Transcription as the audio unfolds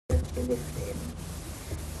we lived in.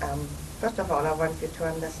 First of all, I want you to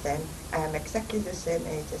understand I am exactly the same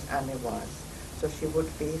age as Anne was. So she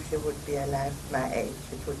would be, if she would be alive my age,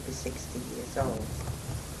 it would be 60 years old.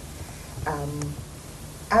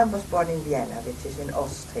 I was born in Vienna, which is in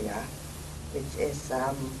Austria, which is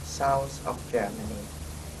south of Germany.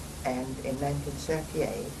 And in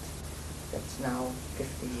 1938, that's now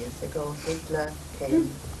 50 years ago, Hitler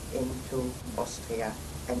came into Austria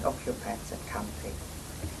and occupied the country.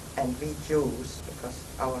 And we Jews, because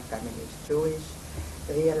our family is Jewish,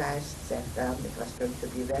 realized that it was going to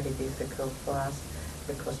be very difficult for us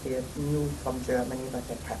because we knew from Germany what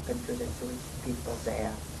had happened to the Jewish people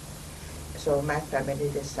there. So my family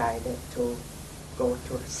decided to go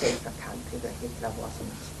to a safer country where Hitler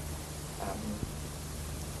wasn't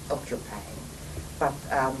occupying. But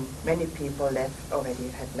many people already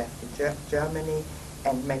had left Germany,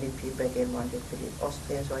 and many people again wanted to leave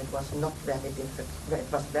Austria, so it was not very difficult.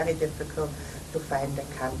 It was very difficult to find a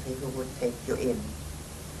country who would take you in.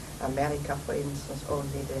 America, for instance,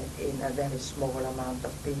 only let in a very small amount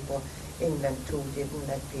of people. England too didn't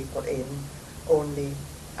let people in. Only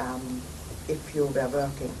if you were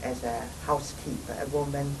working as a housekeeper, a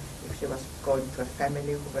woman, if she was going to a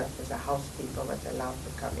family who worked as a housekeeper, was allowed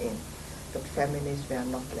to come in. But families were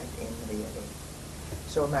not let in really.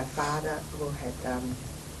 So my father, who had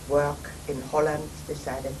work in Holland,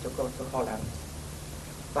 decided to go to Holland.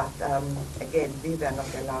 But again, we were not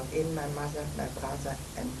allowed in, my mother, my brother,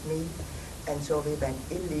 and me. And so we went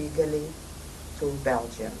illegally to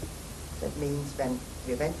Belgium. That means when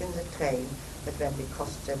we went in the train, but when we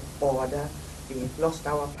crossed the border, we lost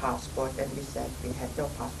our passport, and we said we had no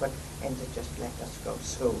passport, and they just let us go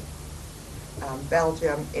through.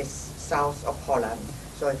 Belgium is south of Holland,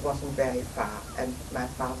 so it wasn't very far, and my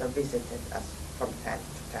father visited us from time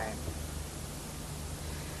to time.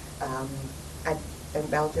 In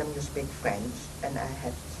Belgium you speak French, and I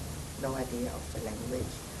had no idea of the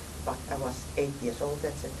language, but I was 8 years old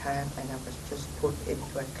at the time, and I was just put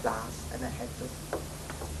into a class, and I had to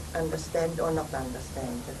understand or not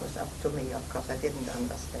understand. It was up to me, of course I didn't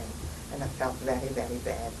understand, and I felt very, very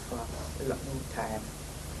bad for a long time.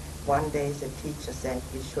 One day the teacher said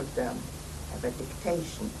we should have a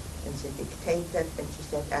dictation, and she dictated, and she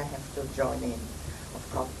said I have to join in. Of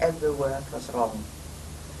course every word was wrong,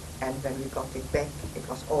 and when we got it back it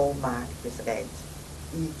was all marked with red.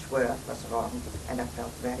 Each word was wrong, and I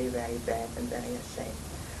felt very, very bad and very ashamed.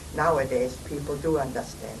 Nowadays people do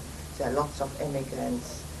understand. There are lots of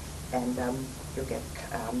immigrants, and you get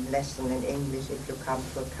lesson in English if you come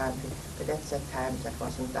to a country, but at that time that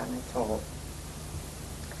wasn't done at all.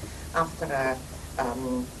 After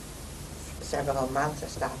several months I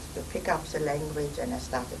started to pick up the language, and I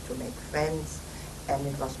started to make friends, and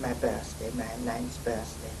it was my birthday, my 9th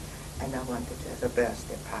birthday, and I wanted to have a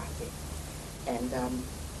birthday party. And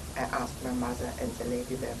I asked my mother and the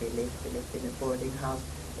lady where we lived in a boarding house,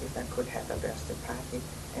 if I could have a birthday party,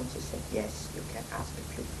 and she said yes, you can ask a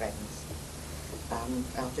few friends.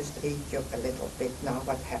 I'll just read you a little bit now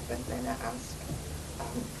what happened when I asked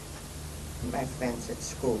my friends at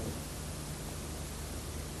school.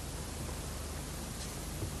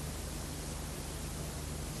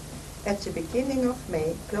 At the beginning of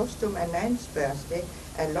May, close to my 9th birthday,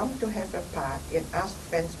 I longed to have a party and asked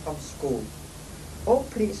friends from school. Oh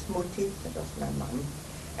please, Mutti, that was my mum,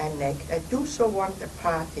 and Nick, I do so want a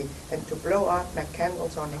party and to blow out my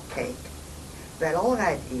candles on a cake. Well, all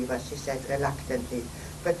right, Eva, she said reluctantly,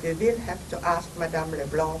 but we will have to ask Madame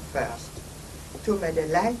Leblanc first. To my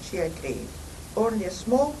delight, she agreed. Only a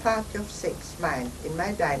small party of 6, mind, in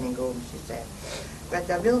my dining room, she said, but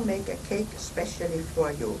I will make a cake especially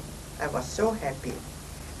for you. I was so happy.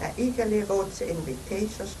 I eagerly wrote the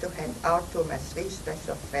invitations to hand out to my 3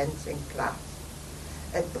 special friends in class.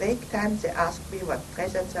 At break time they asked me what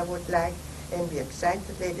presents I would like, and we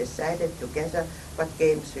excitedly decided together what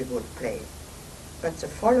games we would play. But the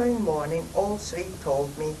following morning all 3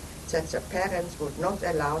 told me that the parents would not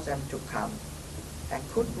allow them to come. I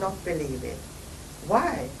could not believe it.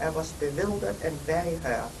 Why? I was bewildered and very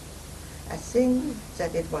hurt. I think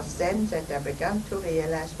that it was then that I began to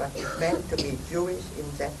realize what it meant to be Jewish in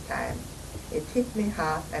that time. It hit me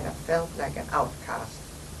hard, and I felt like an outcast.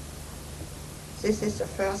 This is the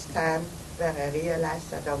first time where I realized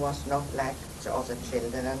that I was not like the other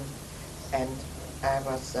children, and I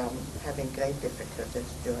was having great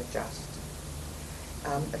difficulties to adjust.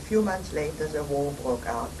 A few months later, the war broke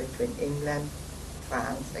out between England,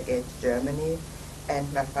 France against Germany,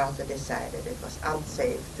 and my father decided it was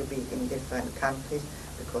unsafe to be in different countries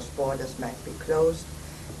because borders might be closed,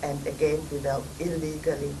 and again we went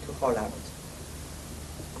illegally to Holland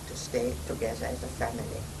to stay together as a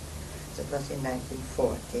family. was in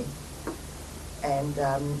 1940. And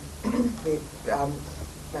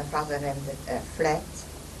my father rented a flat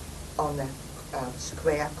on a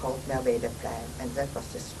square called Merwedeplein, and that was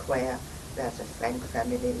the square where the Frank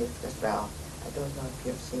family lived as well. I don't know if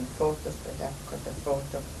you've seen photos, but I've got a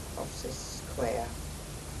photo of this square.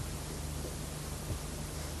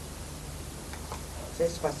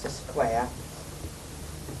 This was the square.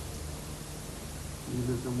 You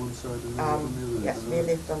lived on one side and on the other? Yes, we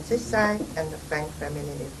lived on this side, and the Frank family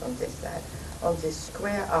lived on this side. On this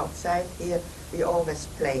square outside here, we always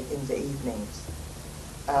played in the evenings.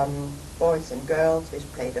 Boys and girls, we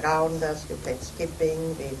played rounders, we played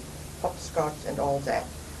skipping, we hopscotch and all that.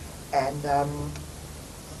 And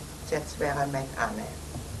that's where I met Anne.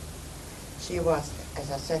 She was,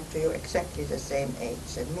 as I said to you, exactly the same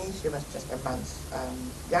age as me. She was just a month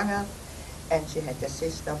younger, and she had a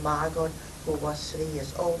sister, Margot, who was 3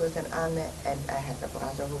 years older than Anne, and I had a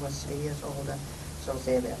brother who was 3 years older, so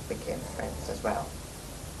they became friends as well.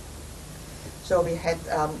 So we had,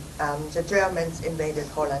 the Germans invaded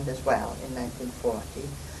Holland as well in 1940,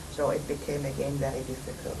 so it became again very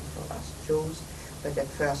difficult for us Jews, but at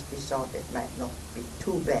first we thought it might not be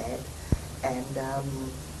too bad, and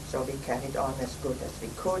so we carried on as good as we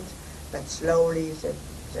could, but slowly the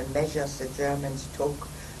measures the Germans took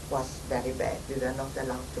was very bad. We were not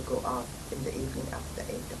allowed to go out in the evening after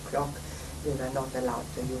 8 o'clock. We were not allowed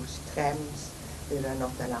to use trams. We were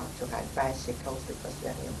not allowed to ride bicycles, which was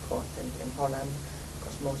very important in Holland,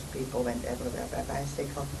 because most people went everywhere by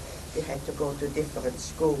bicycle. We had to go to different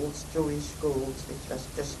schools, Jewish schools, which was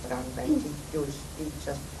just run by Jewish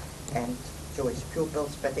teachers and Jewish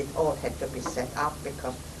pupils, but it all had to be set up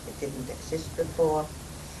because it didn't exist before.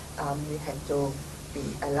 We had to be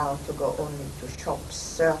allowed to go only to shops,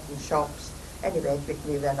 certain shops. Anyway,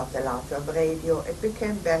 we were not allowed to have radio. It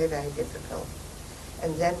became very, very difficult.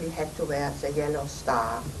 And then we had to wear the yellow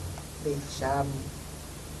star, which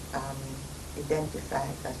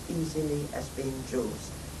identified us easily as being Jews.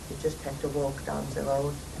 We just had to walk down the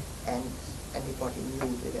road and anybody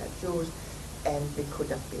knew we were Jews, and we could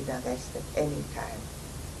have been arrested any time.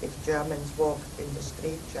 If Germans walked in the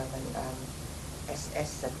street, German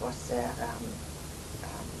SS, that was their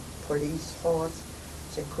police force,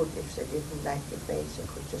 they could, if they didn't like your face, they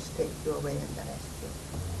could just take you away and arrest you.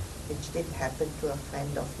 Which did happen to a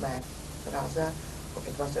friend of my brother.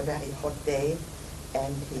 It was a very hot day,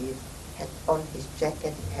 and he had on his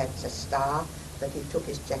jacket, he had the star, but he took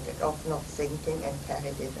his jacket off, not thinking, and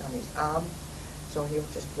carried it on his arm. So he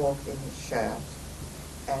just walked in his shirt.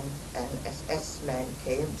 And an SS man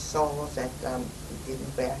came, saw that he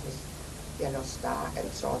didn't wear his yellow star,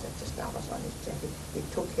 and saw that the star was on his jacket. He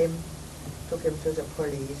took him to the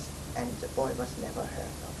police, and the boy was never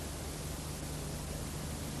heard of.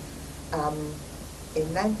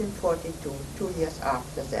 In 1942, 2 years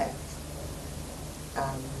after that,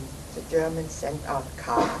 the Germans sent out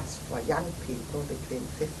cards for young people between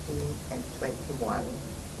 15 and 21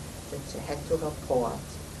 that they had to report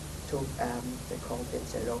to, they called it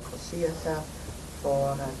the local theater,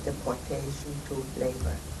 for deportation to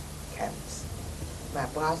labor camps. My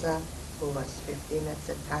brother, who was 15 at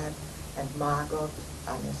the time, and Margot,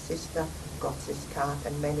 Anne's sister, got this card,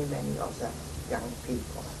 and many, many other young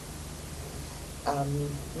people.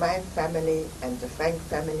 My family and the Frank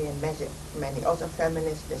family and many other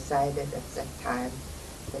families decided at that time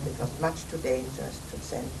that it was much too dangerous to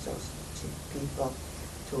send those people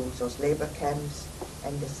to those labor camps,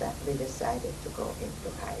 and we decided to go into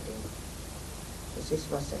hiding. So this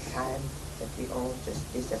was the time that we all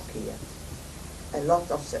just disappeared. A lot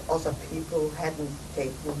of the other people hadn't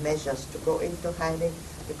taken measures to go into hiding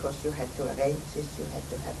because you had to arrange this, you had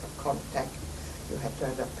to have a contact, you had to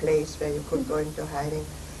have a place where you could go into hiding.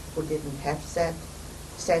 Who didn't have that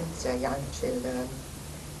sent their young children,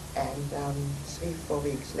 and 3-4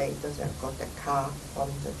 weeks later they got a card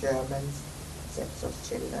from the Germans that those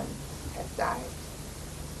children had died.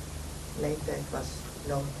 Later it was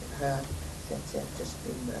heard that they had just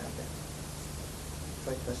been murdered.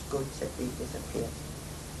 So it was good that we disappeared.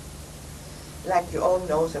 Like you all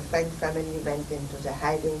know, the Frank family went into the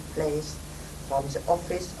hiding place from the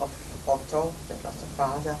office of Otto, that was the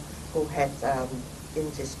father, who had in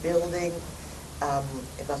this building,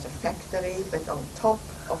 it was a factory, but on top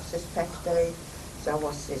of this factory there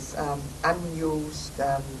was this unused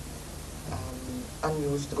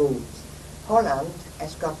rooms. Holland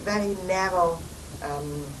has got very narrow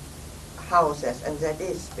houses, and that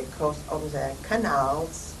is because on the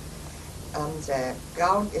canals the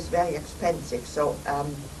ground is very expensive, so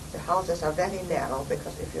the houses are very narrow,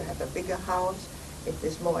 because if you have a bigger house it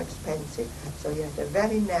is more expensive. So you had a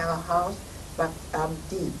very narrow house, but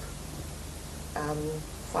deep.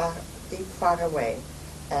 far, deep far away.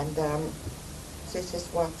 And this is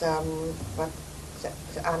what Anne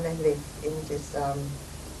lived in this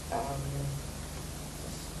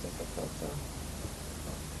it's difficult to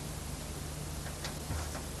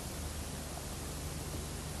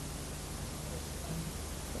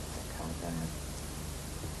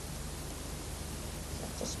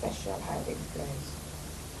that's a special hiding place.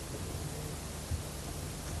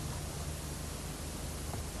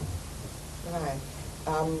 Right.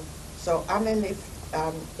 So Anne lived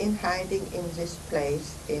in hiding in this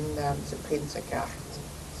place in the Prinsengracht.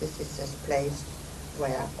 This is this place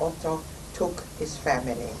where Otto took his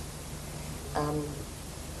family.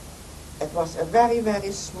 It was a very,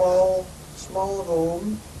 very small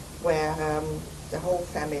room where the whole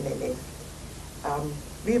family lived.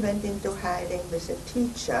 We went into hiding with a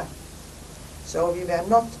teacher, so we were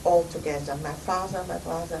not all together. My father and my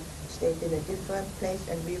brother stayed in a different place,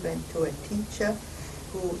 and we went to a teacher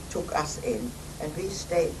who took us in. And we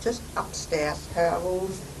stayed just upstairs, her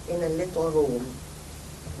room, in a little room.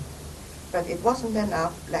 But it wasn't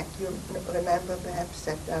enough, like you remember perhaps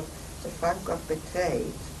that the Frank got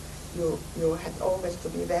betrayed. You had always to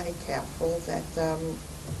be very careful that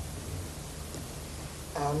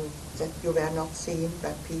that you were not seen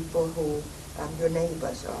by people who, your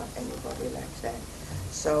neighbours or anybody like that.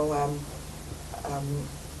 So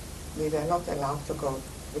we were not allowed to go,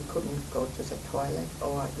 we couldn't go to the toilet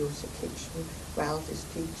or use the kitchen while this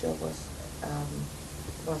teacher was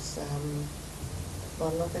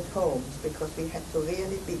not at home, because we had to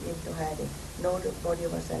really be into hiding. Nobody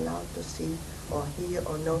was allowed to see or hear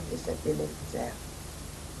or notice that we lived there.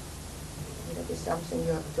 And that is something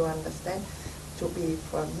you have to understand, to be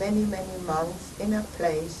for many, many months in a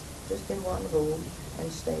place, just in one room,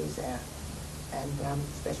 and stay there. And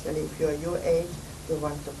especially if you're your age, you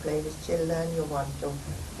want to play with children, you want to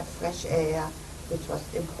have fresh air, which was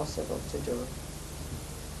impossible to do.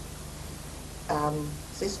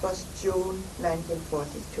 This was June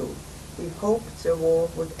 1942. We hoped the war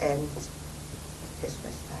would end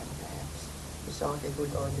Christmas time, perhaps. We thought it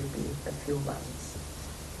would only be a few months.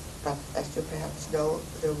 But as you perhaps know,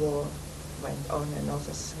 the war went on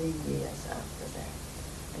another 3 years after that.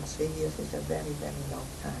 And 3 years is a very, very long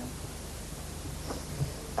time.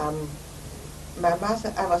 I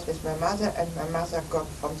was with my mother, and my mother got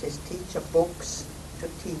from this teacher books to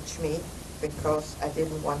teach me, because I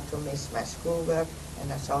didn't want to miss my schoolwork,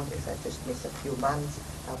 and I thought if I just miss a few months,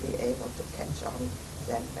 I'll be able to catch on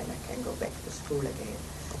then when I can go back to school again.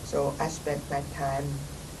 So I spent my time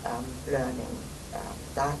learning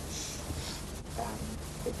Dutch, a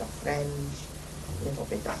bit of French, a little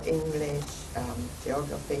bit of English,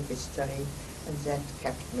 geography, history, and that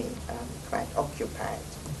kept me quite occupied.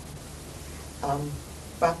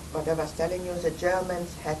 But what I was telling you, the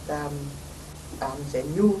Germans had, they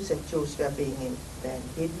knew the Jews were being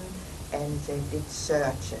hidden, and they did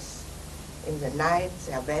searches. In the night,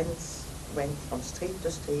 their vans went from street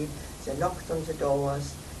to street, they knocked on the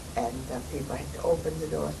doors, and people had to open the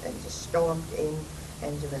doors, and they stormed in,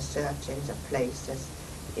 and they were searching the places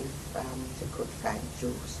if they could find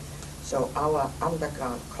Jews. So our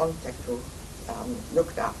underground contact who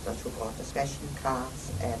looked after us, who brought us ration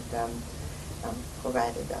cards and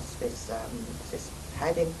provided us with this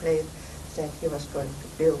hiding place, said he was going to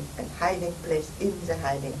build a hiding place in the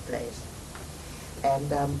hiding place. And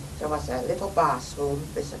there was a little bathroom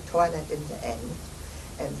with a toilet in the end,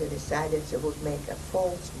 and they decided they would make a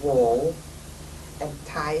false wall and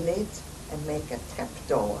tile it and make a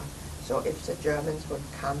trapdoor. So if the Germans would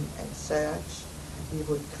come and search, we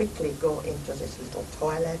would quickly go into this little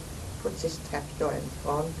toilet, put this trapdoor in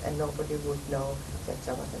front, and nobody would know that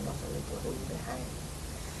there was another little room behind.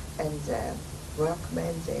 And the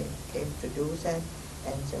workmen, they came to do that,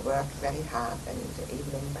 and they worked very hard, and in the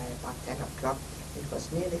evening by about 10 o'clock it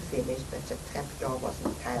was nearly finished, but the trapdoor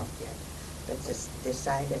wasn't tiled yet. But they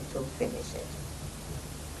decided to finish it.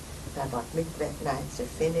 By about midnight they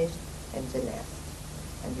finished, and they left,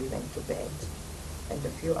 and we went to bed. And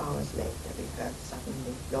a few hours later we heard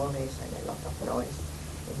suddenly lorries and a lot of noise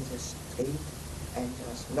in the street, and there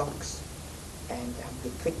was knocks, and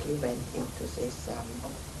we quickly went into this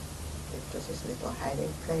little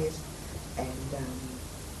hiding place, and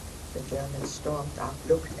the Germans stormed up,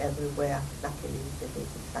 looked everywhere. Luckily they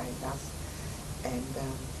didn't find us, and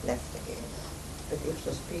left again. But if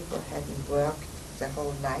those people hadn't worked the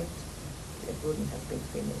whole night, it wouldn't have been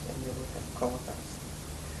finished, and they would have caught us.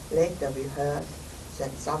 Later we heard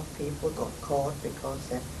that some people got caught because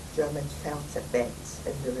the Germans felt the beds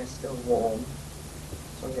and they were still warm.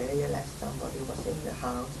 So they realized somebody was in the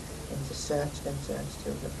house, and they searched and searched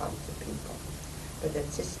till they found the people. But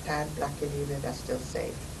at this time, luckily, we were still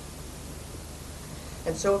safe.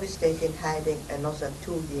 And so we stayed in hiding another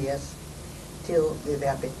 2 years till we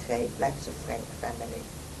were betrayed, like the Frank family.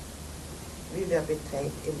 We were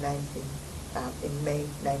betrayed in May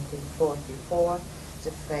 1944.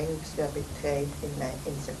 The Franks were betrayed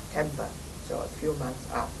in September, so a few months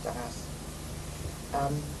after us.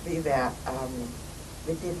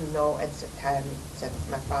 We didn't know at the time that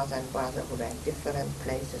my father and brother, who were in different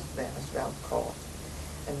places, were as well caught.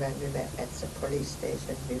 And when we were at the police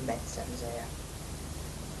station, we met them there.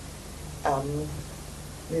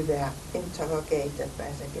 We were interrogated by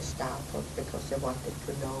the Gestapo because they wanted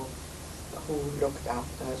to know who looked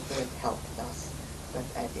after us, who had helped us, but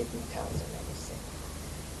I didn't tell them anything.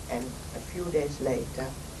 And a few days later,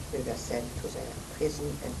 we were sent to the prison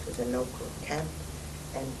and to the local camp,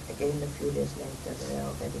 and again a few days later, we were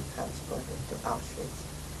already transported to Auschwitz,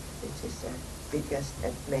 which is the biggest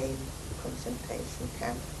and main concentration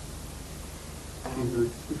camp.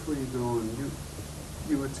 Before you go on,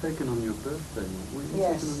 you were taken on your birthday. Were you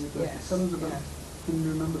Yes, taken on your birthday? yes, Tell us about. yes. Can you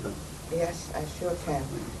remember that? Yes, I sure can.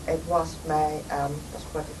 It was my,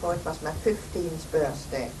 it was my 15th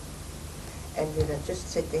birthday. And we were just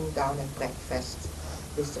sitting down at breakfast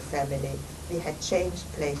with the family. We had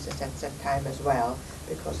changed places at that time as well,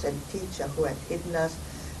 because the teacher who had hidden us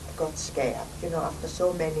got scared, after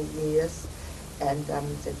so many years. And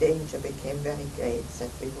the danger became very great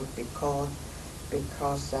that we would be caught,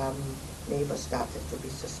 because neighbors started to be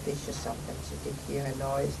suspicious. Sometimes you did hear a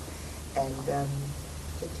noise. And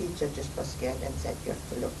the teacher just was scared and said, you have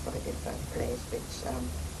to look for a different place, which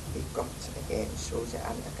we got again through the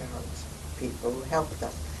underground people who helped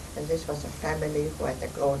us. And this was a family who had a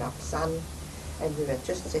grown-up son, and we were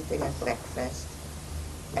just sitting at breakfast,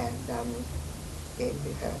 and again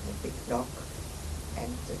we heard a big knock,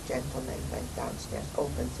 and the gentleman went downstairs,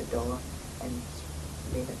 opened the door, and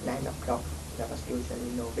at 9 o'clock there was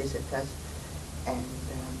usually no visitors, and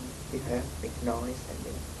we heard a big noise, and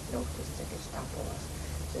we noticed the Gestapo was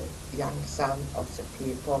the young son of the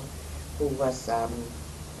people who was at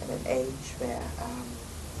an age where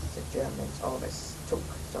the Germans always took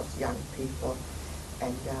those young people,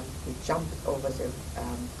 and he jumped over the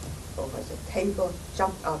table,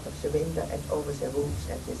 jumped out of the window and over the roofs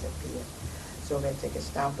and disappeared. So when the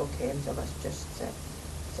Gestapo came, there was just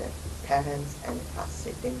the parents and us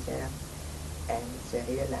sitting there, and they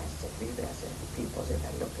realized that we were the people they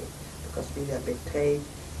were looking, because we were betrayed,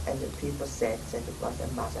 and the people said that it was a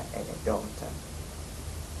mother and a daughter.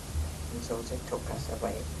 And so they took us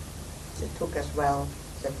away. They took as well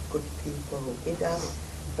the good people who hid us,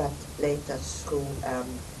 but later through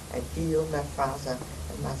a deal my father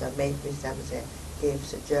and mother made with them, they gave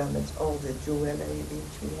the Germans all the jewelry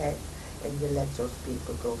which we had, and we let those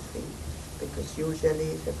people go free. Because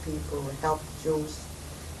usually the people who helped Jews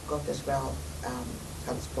got as well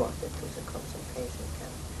transported to the concentration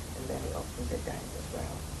camp, and very often they died as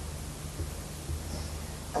well.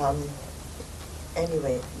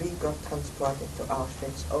 Anyway, we got transported to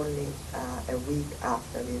Auschwitz only a week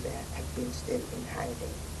after we had been still in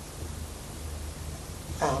hiding.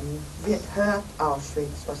 We had heard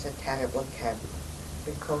Auschwitz was a terrible camp,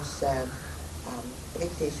 because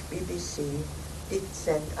British BBC did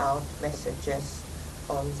send out messages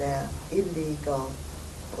on their illegal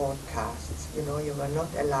broadcasts. You were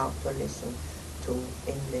not allowed to listen to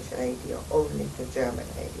English radio, only to German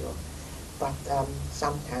radio. But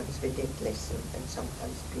sometimes we did listen, and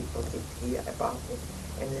sometimes people did hear about it,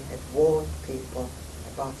 and they had warned people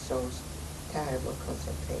about those terrible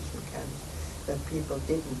concentration camps, where people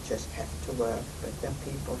didn't just have to work, but where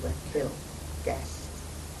people were killed, gassed.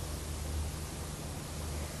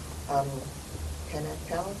 Can I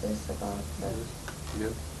tell this about that?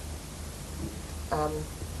 Yeah.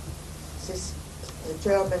 The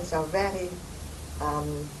Germans are very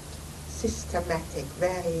systematic,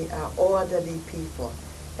 very orderly people,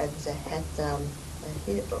 and they had a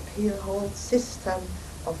whole system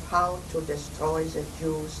of how to destroy the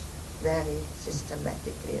Jews very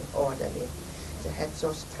systematically and orderly. They had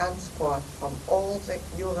those transport from all the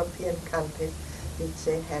European countries which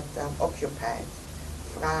they had occupied.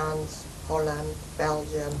 France, Holland,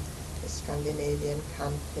 Belgium, the Scandinavian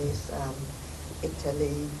countries,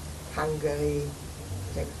 Italy, Hungary.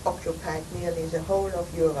 They occupied nearly the whole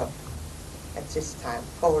of Europe at this time,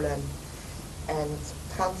 Poland, and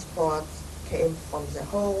transports came from the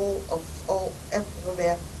whole of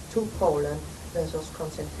everywhere to Poland, where those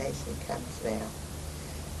concentration camps were.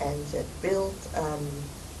 And they built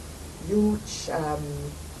huge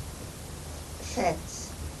sheds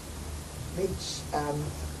which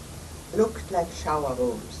looked like shower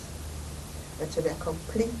rooms. but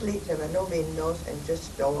there were no windows and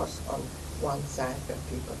just doors on one side where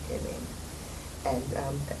people came in. And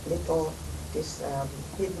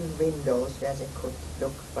hidden windows where they could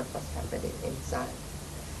look what was happening inside.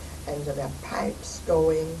 And there were pipes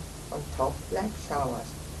going on top like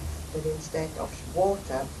showers, but instead of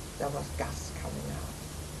water there was gas coming out.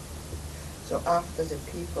 So after the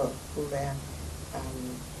people who were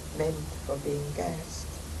meant for being gassed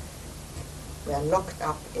were locked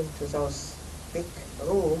up into those big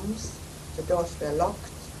rooms, the doors were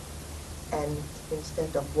locked, and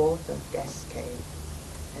instead of water, gas came.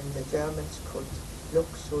 And the Germans could look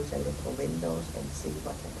through the little windows and see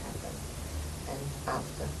what had happened. And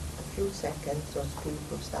after a few seconds, those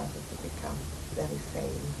people started to become very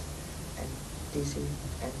faint and dizzy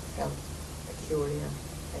and felt peculiar,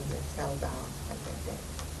 and they fell down and were dead.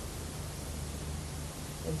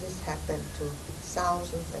 And this happened to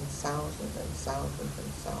thousands and thousands and thousands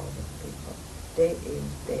and thousands of people, day in,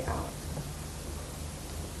 day out.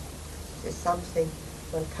 It's something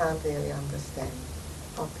one can't really understand,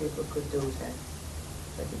 how people could do that,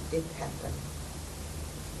 but it did happen.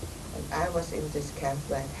 And I was in this camp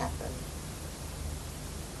where it happened.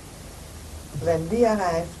 When we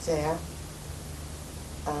arrived there,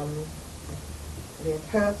 we had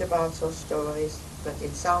heard about those stories, but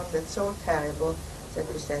it sounded so terrible that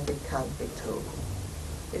we said it can't be true.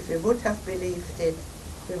 If we would have believed it,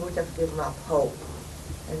 we would have given up hope.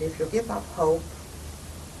 And if you give up hope,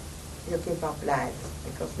 you give up life,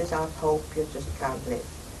 because without hope you just can't live.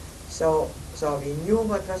 So we knew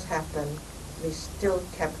what was happening. We still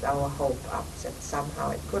kept our hope up that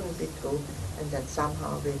somehow it couldn't be true and that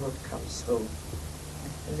somehow we would come through.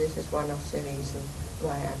 And this is one of the reasons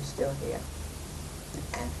why I'm still here.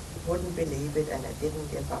 I wouldn't believe it and I didn't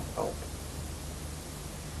give up hope.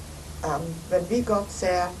 When we got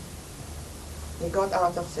there, we got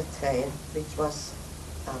out of the train, which was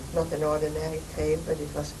not an ordinary train, but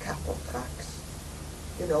it was cattle trucks.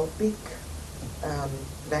 You know, big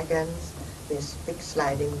wagons with big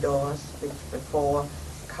sliding doors, which before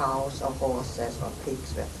cows or horses or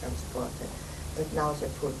pigs were transported. But now they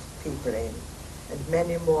put people in, and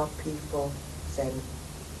many more people than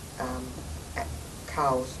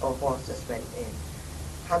cows or horses went in.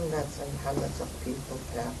 Hundreds and hundreds of people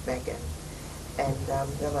per wagon. And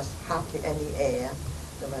there was hardly any air,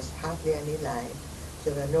 there was hardly any light,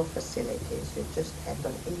 there were no facilities. We just had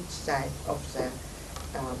on each side of the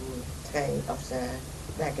train, of the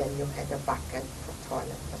wagon, you had a bucket for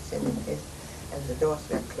toilet facilities, and the doors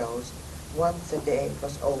were closed. Once a day it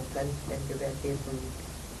was opened, and you were given,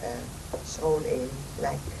 thrown in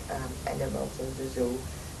like animals in the zoo.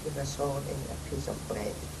 You were thrown in a piece of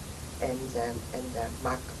bread and a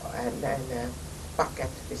mug and a bucket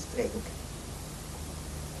with drink.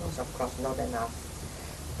 It was of course not enough,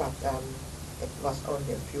 but it was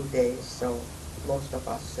only a few days, so most of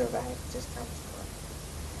us survived this transport.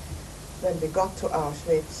 When we got to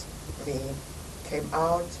Auschwitz, we came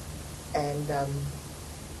out, and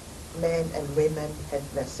men and women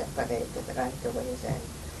were separated right away then.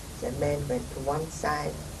 The men went to one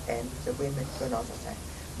side and the women to another side.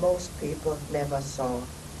 Most people never saw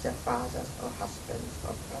their fathers or husbands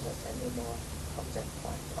or brothers anymore from that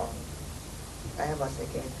point on. I was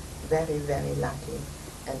again very, very lucky,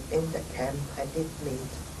 and in the camp I did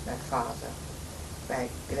meet my father by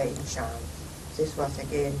great chance. This was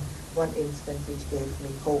again one instant which gave me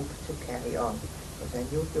hope to carry on, because I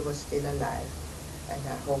knew he was still alive, and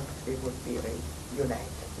I hoped we would be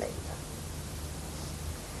reunited later.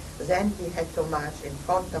 Then we had to march in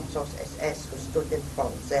front of those SS who stood in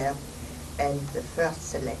front there, and the first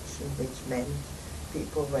selection, which meant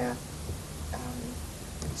people were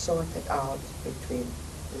sorted out between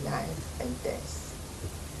life and death.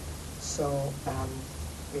 So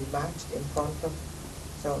we marched in front of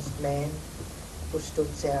those men who stood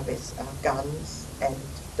there with guns and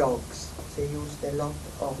dogs. They used a lot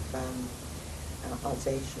of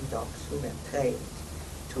Alsatian dogs who were trained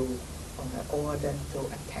to, on an order, to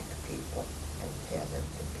attack people and tear them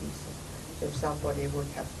to pieces. So if somebody would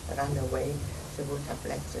have run away, they would have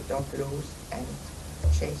let the dog loose and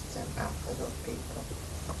chased them after those people.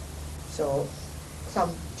 So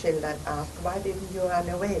some children asked, why didn't you run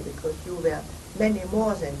away? Because you were many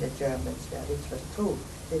more than the Germans were, which was true.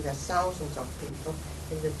 There were thousands of people,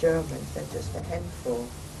 and the Germans were just a handful.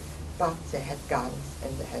 But they had guns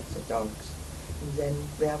and they had the dogs. And then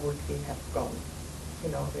where would we have gone? You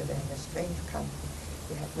know, we were in a strange country.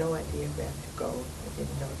 We had no idea where to go. We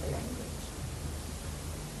didn't know the language.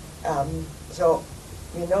 So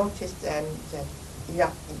we noticed then that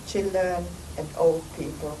children and old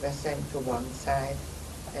people were sent to one side,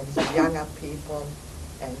 and the younger people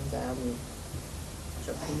and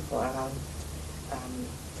So people around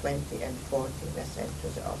 20 and 40 were sent to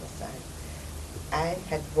the other side. I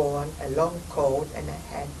had worn a long coat and a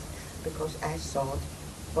hat because I thought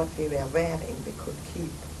what we were wearing we could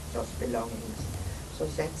keep those belongings. So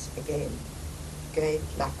that's again great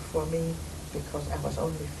luck for me because I was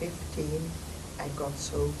only 15. I got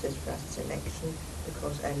through this first selection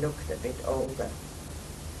because I looked a bit older.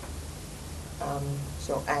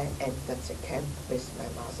 So I entered the camp with my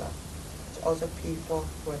mother. The other people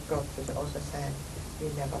who had got to the other side, we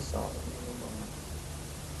never saw them anymore.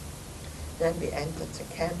 Then we entered the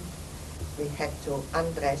camp. We had to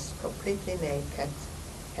undress completely naked,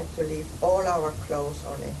 had to leave all our clothes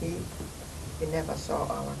on a heap. We never saw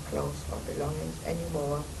our clothes or belongings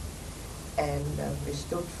anymore. And we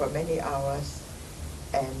stood for many hours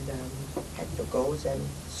and had to go then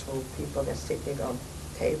through. People were sitting on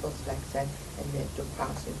tables like that, and we had to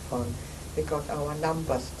pass in front. We got our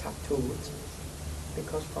numbers tattooed,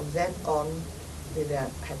 because from then on we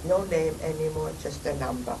had no name anymore, just a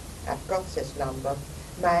number. I've got this number.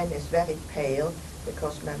 Mine is very pale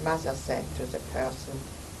because my mother said to the person,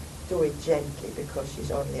 do it gently because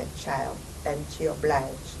she's only a child, and she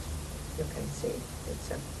obliged. You can see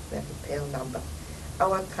it's a very pale number.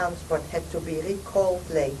 Our transport had to be recalled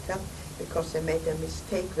later because they made a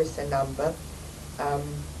mistake with the number.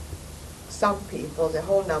 Some people, the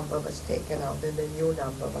whole number was taken out and the new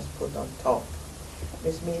number was put on top.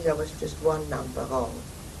 With me there was just one number wrong.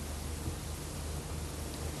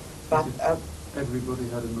 But everybody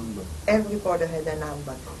had a number. Everybody had a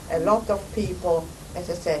number. A lot of people, as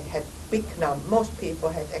I said, had big numbers. Most people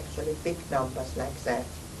had actually big numbers like that.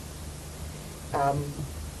 I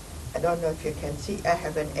don't know if you can see, I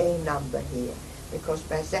have an A number here, because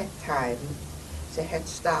by that time they had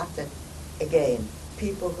started again.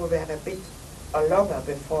 People who were a bit longer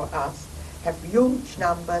before us have huge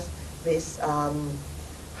numbers with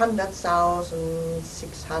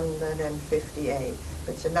 100,658,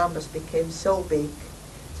 but the numbers became so big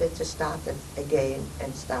that they started again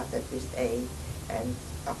and started with A and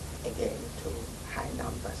up again to high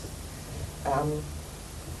numbers.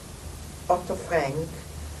 Otto Frank,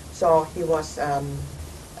 so he was,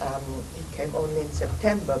 he came only in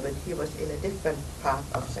September, but he was in a different part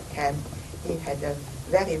of the camp. He had a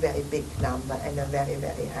very, very big number and a very,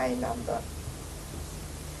 very high number.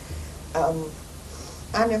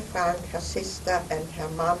 Anne Frank, her sister, and her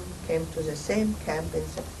mom came to the same camp in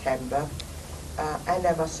September. I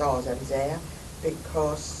never saw them there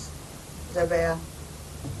because there were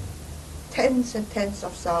tens and tens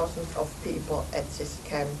of thousands of people at this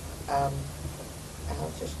camp. I'll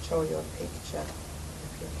just show you a picture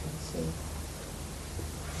if you can see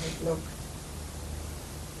how it looked.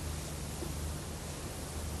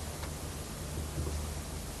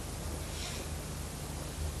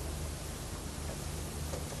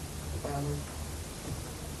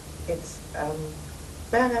 It's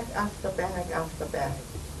barrack after barrack after barrack,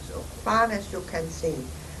 so far as you can see.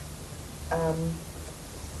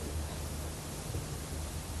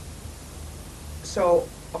 So,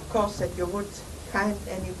 of course, that you would find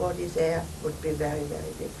anybody there would be very,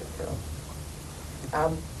 very difficult.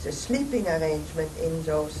 The sleeping arrangement in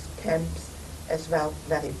those camps as well,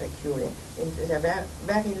 very peculiar. There were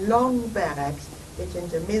very long barracks, which in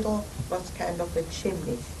the middle was kind of a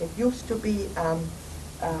chimney. It used to be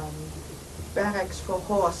barracks for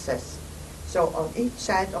horses. So on each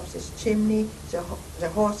side of this chimney, the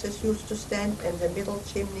horses used to stand, and the middle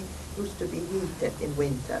chimney used to be heated in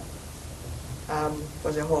winter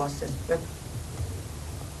for the horses. But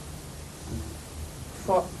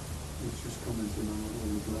for it's just commenting on all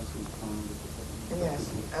the glasses piled at the bottom. yes,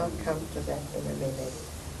 I'll come to that in a minute.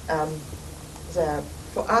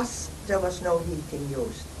 For us, there was no heating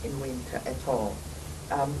used in winter at all.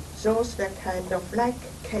 Those were kind of like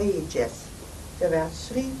cages. There were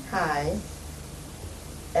 3 high,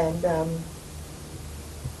 and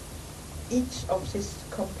each of these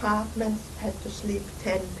compartments had to sleep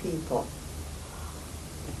 10 people.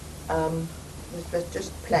 It was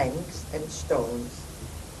just planks and stones.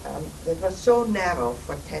 It was so narrow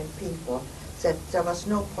for 10 people that there was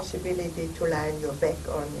no possibility to lie on your back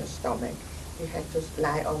or on your stomach. You had to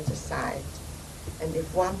lie on the side. And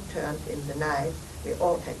if one turned in the night, we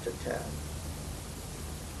all had to turn.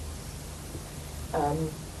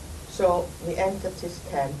 So we entered this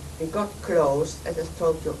camp. We got clothes. As I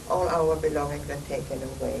told you, all our belongings were taken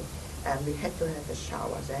away. And we had to have a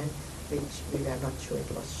shower then, which we were not sure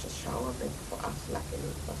it was a shower, but for us, luckily,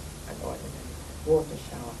 it was an ordinary water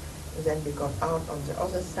shower. And then we got out on the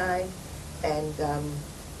other side, and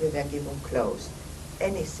we were given clothes.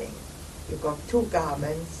 Anything. You got 2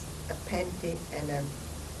 garments, a panty and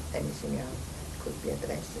anything else. could be a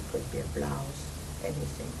dress, it could be a blouse,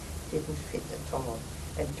 anything. Didn't fit at all.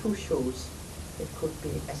 And 2 shoes. It could be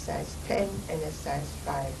a size 10 and a size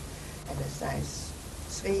 5 and a size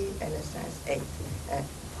 3 and a size 8.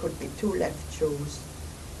 Could be 2 left shoes,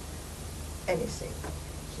 anything.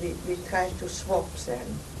 We tried to swap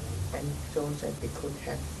them and so that we could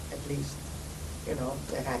have at least, you know,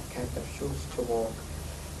 the right kind of shoes to walk.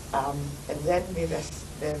 And then we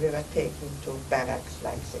were taken to barracks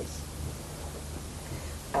like this.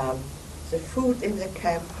 The food in the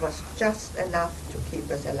camp was just enough to keep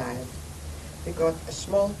us alive. We got a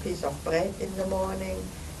small piece of bread in the morning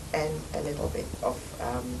and a little bit of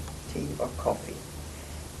tea or coffee.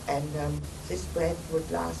 And this bread would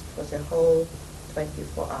last for the whole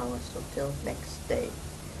 24 hours until next day.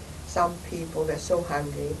 Some people were so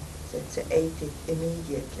hungry that they ate it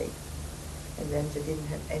immediately. And then they didn't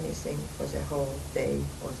have anything for the whole day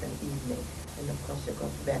or the evening. And of course they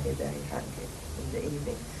got very, very hungry in the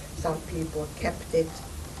evening. Some people kept it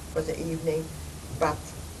for the evening, but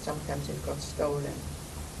sometimes it got stolen,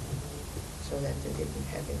 so that they didn't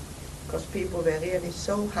have it. Because people were really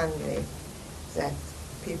so hungry that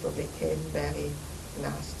people became very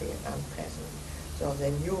nasty and unpleasant. So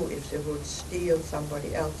they knew if they would steal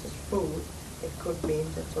somebody else's food, it could mean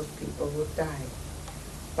that those people would die.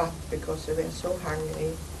 But because they were so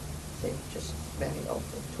hungry, they just very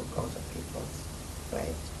often took other people's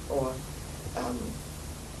bread or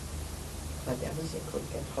whatever they could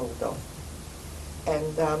get hold of.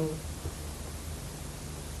 And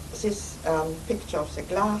this picture of the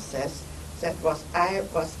glasses, I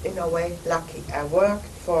was in a way lucky. I worked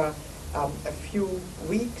for a few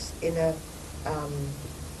weeks in a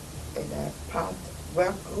part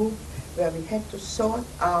work group where we had to sort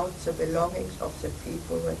out the belongings of the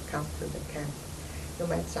people who had come to the camp. You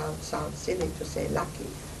might sound silly to say lucky,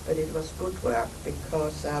 but it was good work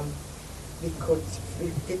because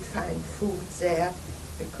we did find food there,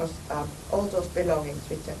 because all those belongings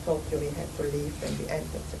which I told you we had to leave when we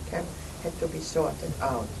entered the camp had to be sorted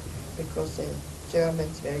out, because the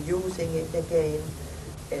Germans were using it again.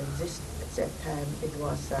 And at that time it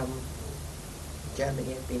was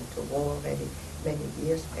Germany had been to war already many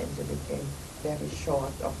years, and they became very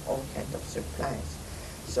short of all kinds of supplies.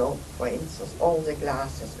 So, for instance, all the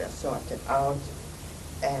glasses were sorted out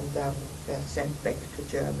and were sent back to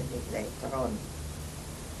Germany later on.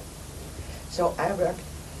 So I worked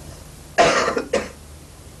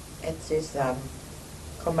at this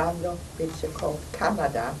commando, which they called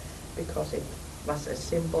Canada, because it was a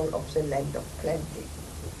symbol of the land of plenty.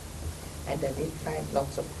 And I did find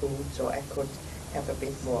lots of food, so I could have a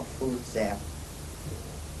bit more food there.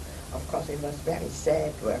 Of course, it was very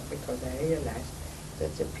sad work, because I realized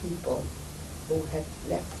that the people who had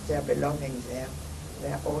left their belongings there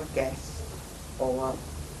were all guests, or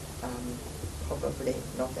probably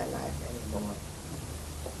not alive anymore.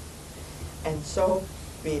 And so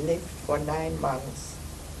we lived for 9 months,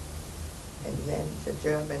 and then the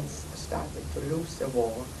Germans started to lose the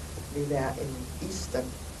war. We were in eastern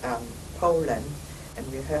Poland,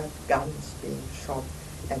 and we heard guns being shot,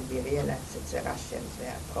 and we realized that the Russians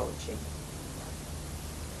were approaching.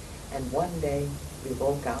 And one day we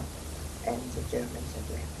woke up and the Germans had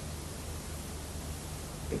left,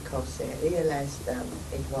 because they realized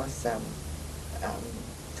it was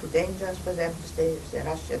too dangerous for them to stay. If the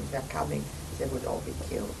Russians were coming, they would all be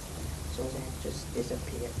killed. So they had just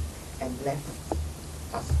disappeared and left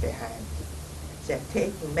us behind. They had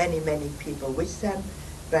taken many, many people with them,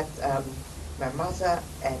 but my mother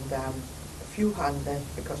and a few hundred,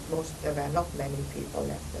 because there were not many people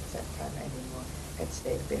left at that time anymore, had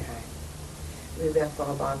stayed behind. We were for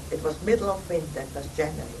about, it was middle of winter, it was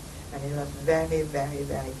January, and it was very, very,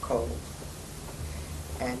 very cold.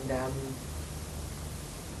 And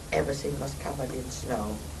everything was covered in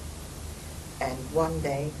snow. And one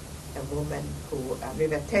day, a woman who, we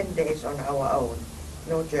were 10 days on our own,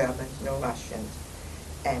 no Germans, no Russians,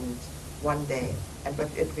 and one day, but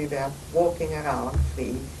we were walking around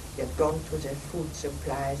free. We had gone to the food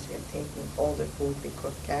supplies, we had taken all the food we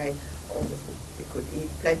could carry, all the food we could eat,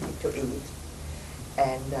 plenty to eat.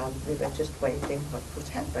 And we were just waiting what would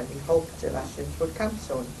happen. We hoped the Russians would come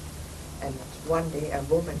soon. And one day a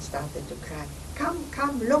woman started to cry, "Come,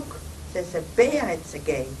 come, look, there's a bear at the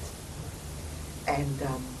gate." And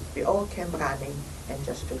we all came running, and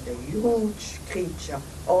just took a huge creature,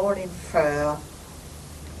 all in fur.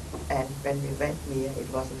 And when we went near, it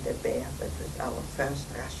wasn't a bear, but it was our first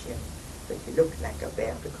Russian. But he looked like a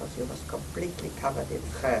bear because he was completely covered in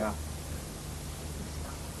fur.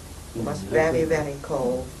 It was very, very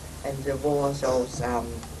cold, and they wore those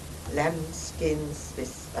lamb skins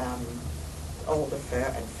with all the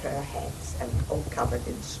fur and fur hats and all covered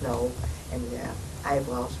in snow, and their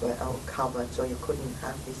eyebrows were all covered so you couldn't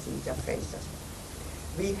hardly see their faces.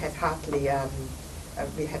 We had hardly,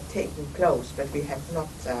 we had taken clothes, but we had not,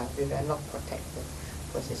 we were not protected.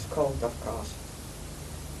 It was this cold, of course.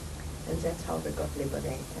 And that's how we got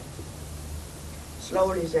liberated.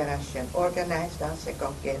 Slowly the Russians organized us, they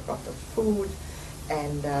gave us food,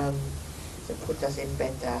 and they put us in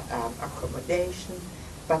better accommodation.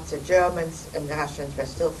 But the Germans and the Russians were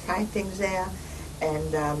still fighting there,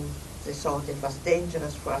 and they thought it was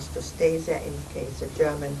dangerous for us to stay there in case the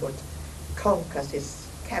German would conquer this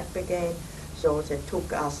camp again. So they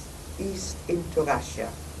took us east into Russia.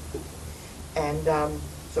 And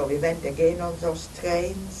so we went again on those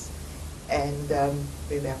trains, and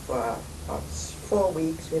we were for about 4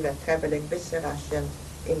 weeks, we were traveling with the Russians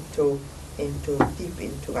deep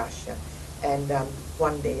into Russia. And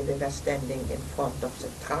one day we were standing in front of the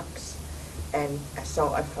trucks, and I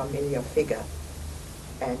saw a familiar figure.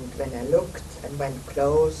 And when I looked and went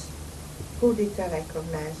close, who did I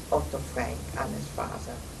recognize? Otto Frank, Anne's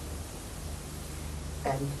father.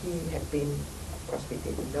 And he had been, of course we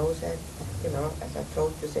didn't know that, you know, as I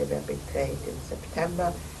told you, they were betrayed in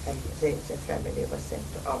September, and the family was sent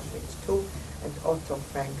to Auschwitz too, and Otto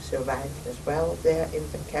Frank survived as well there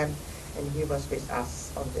in the camp, and he was with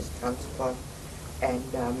us on this transport,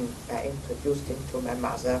 and I introduced him to my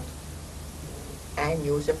mother. I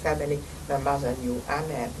knew the family, my mother knew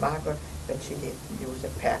Anne and Margaret, but she didn't knew the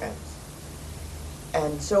parents.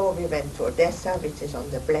 And so we went to Odessa, which is on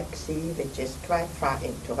the Black Sea, which is quite far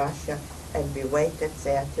into Russia, and we waited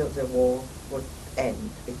there till the war would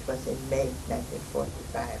end, which was in May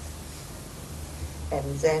 1945.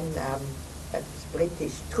 And then a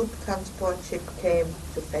British troop transport ship came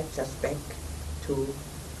to fetch us back to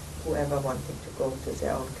whoever wanted to go to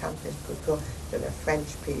their own countries could go. There were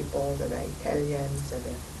French people, there were Italians, there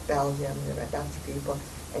were Belgians, there were Dutch people,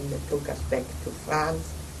 and they took us back to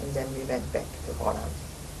France, and then we went back to Holland.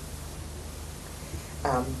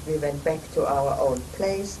 We went back to our own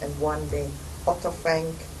place, and one day Otto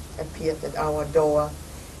Frank appeared at our door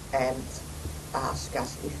and asked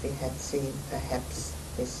us if we had seen perhaps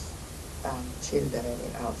his children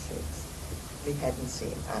in Auschwitz. We hadn't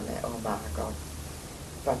seen Anne or Margot,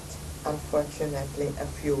 but unfortunately a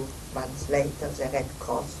few months later the Red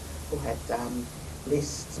Cross, who had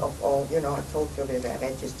lists of all, you know, I told you we were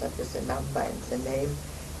registered with the number and the name,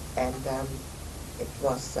 and it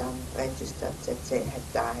was registered that they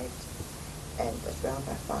had died, and as well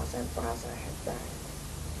my father and brother had died.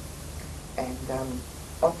 And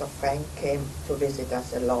Otto Frank came to visit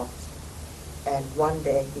us a lot, and one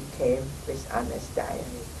day he came with Anne's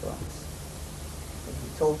diary to us. And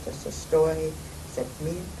he told us a story that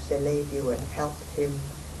me, the lady who had helped him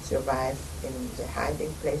survive in the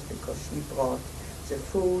hiding place because she brought the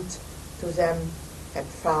food to them, had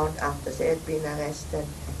found after they had been arrested.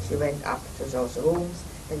 She went up to those rooms,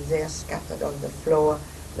 and there scattered on the floor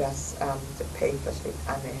was the papers which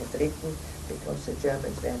Anne had written, because the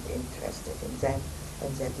Germans weren't interested in that,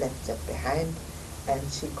 and they had left that behind. And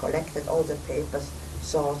she collected all the papers,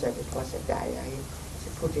 saw that it was a diary. She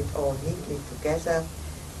put it all neatly together,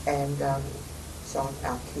 and thought,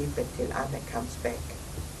 I'll keep it till Anne comes back.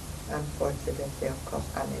 Unfortunately, of course,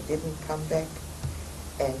 Anne didn't come back,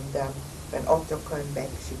 and when Otto came back,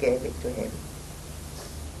 she gave it to him.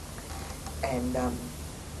 And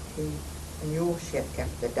he knew she had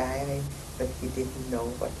kept the diary, but he didn't know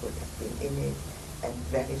what would have been in it, and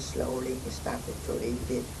very slowly he started to read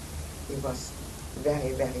it. He was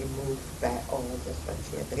very, very moved by all this what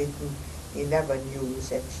she had written. He never knew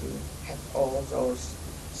that she had all those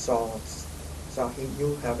thoughts, so he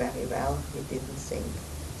knew her very well. He didn't think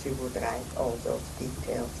she would write all those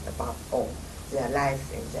details about all their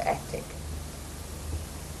life in the attic.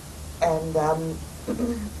 And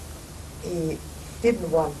he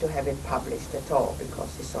didn't want to have it published at all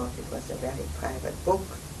because he thought it was a very private book,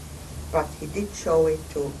 but he did show it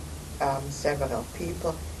to several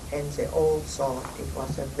people, and they all thought it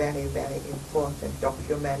was a very, very important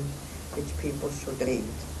document which people should read.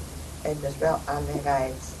 And as well, Anne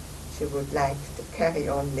writes she would like to carry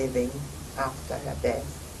on living after her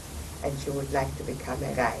death, and she would like to become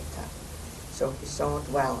a writer. So he thought,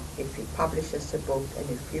 well, if he publishes the book and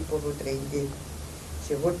if people would read it,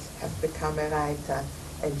 she would have become a writer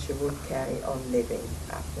and she would carry on living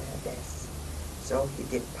after her death. So he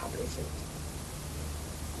did publish it.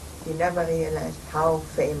 He never realized how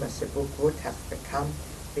famous the book would have become,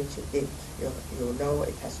 which it did. You know,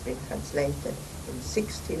 it has been translated in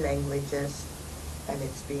 60 languages, and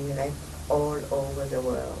it's being read all over the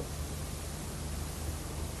world.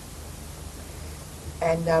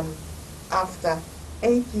 And after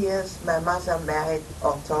 8 years, my mother married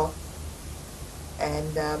Otto,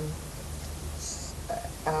 and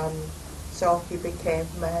so he became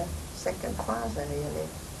my second father, really.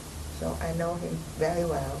 So I know him very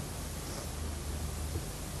well.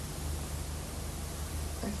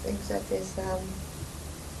 I think that is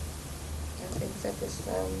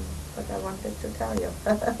what I wanted to tell you.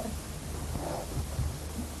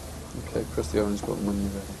 Okay, press the orange button when you're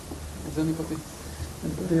ready. Is anybody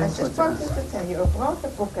I else just like wanted to to tell you, I brought a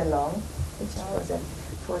book along, which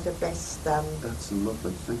for the best, That's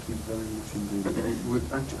lovely. Thank you very much indeed.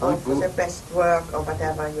 or for the best work, or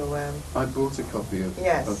whatever you I bought a copy of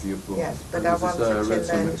Yes, your book. yes, but And I as want say, the I read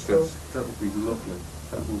some children extras. to- That would be lovely.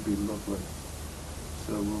 That would be lovely.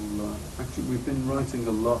 So we'll actually we've been writing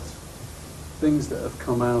a lot. Things that have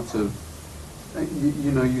come out of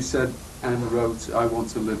you know, you said Anne wrote, "I want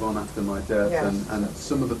to live on after my death," Yes. and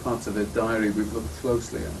some of the parts of her diary we've looked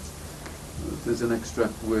closely at. There's an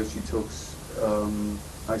extract where she talks,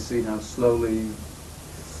 I see how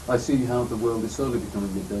the world is slowly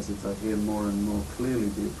becoming a desert. I hear more and more clearly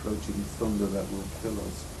the approaching thunder that will kill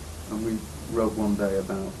us. And we wrote one day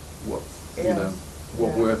about what, you know,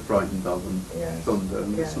 what we're frightened of, and thunder,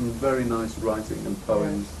 and there's some very nice writing and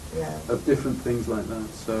poems of different things like that.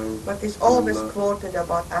 So, but it's always quoted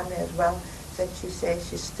about Anne as well, that she says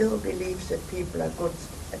she still believes that people are good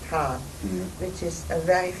at heart, which is a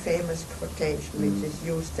very famous quotation, which is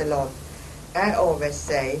used a lot. I always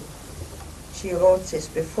say she wrote this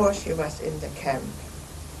before she was in the camp,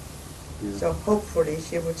 so hopefully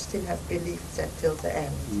she would still have believed that till the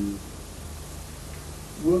end.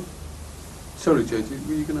 Well, sorry, JJ,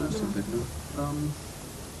 were you going to ask something? No?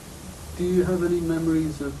 Do you have any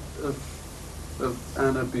memories of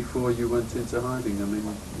Anna before you went into hiding? I mean,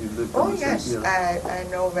 you lived in the Yes, I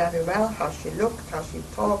know very well how she looked, how she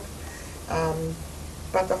talked,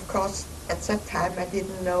 but of course at that time I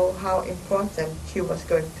didn't know how important she was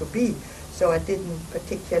going to be, so I didn't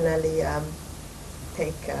particularly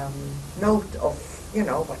take note of, you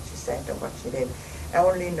know, what she said or what she did. I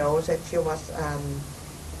only know that she was,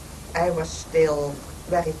 I was still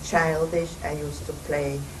very childish. I used to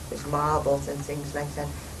play with marbles and things like that,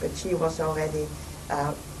 but she was already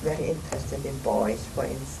very interested in boys, for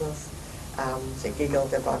instance. She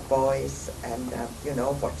giggled about boys and, you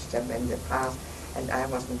know, watched them in the past, and I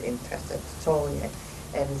wasn't interested at all yet.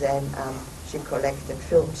 And then she collected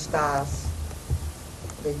film stars,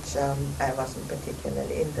 which I wasn't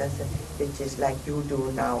particularly interested, which is like you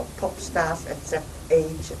do now. Pop stars at that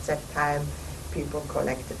age, at that time, people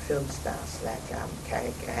collected film stars like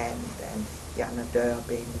Cary Grant and Jana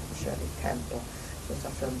Durbin, Shirley Temple. Those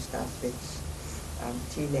are film stars which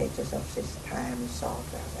teenagers of this time thought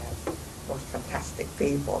were the most fantastic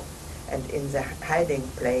people. And in the hiding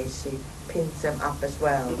place, she pinned them up as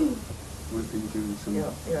well. We've been doing some... You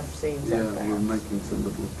have seen them, we're making some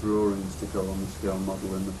little drawings to go on the scale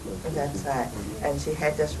model in the place. That's right. And she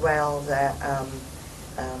had as well the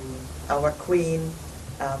our Queen,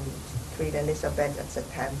 Queen Elizabeth at the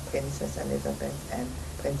time, Princess Elizabeth and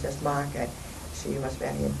Princess Margaret. She was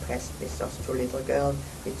very impressed with those two little girls,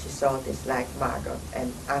 which she thought is like Margaret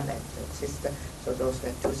and Annette, her sister. So those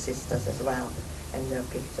were two sisters as well. And there are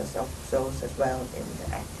pictures of those as well in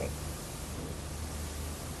the attic.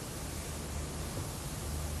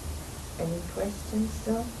 Any questions,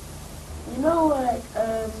 though? You know, like,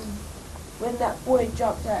 when that boy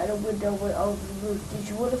jumped out of the window and went over the roof, did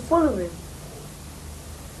you want to follow him?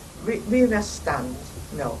 We were stunned.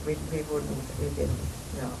 No, we wouldn't. We didn't.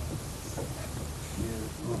 No. Yeah,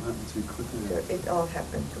 it all happened too quickly. It all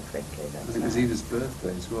happened too quickly. I think it was Eva's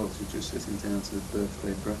birthday as well. She was just sitting down to the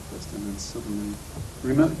birthday breakfast, and then suddenly...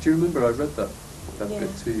 do you remember I read that bit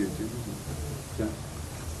to you? Do you remember? Yeah.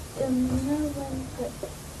 You know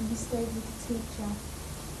when you stayed with the teacher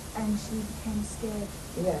and she became scared?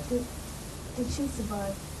 Yes. Did she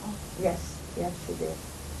survive? Oh. Yes, she did.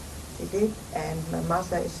 She did, and my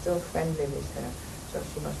mother is still friendly with her, so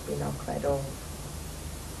she must be now quite old.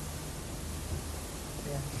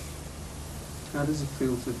 Yeah. How does it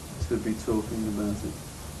feel to be talking about it?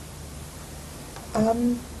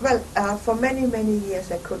 Well, for many, many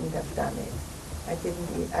years I couldn't have done it.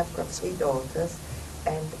 I've got 3 daughters,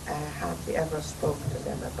 and I hardly ever spoke to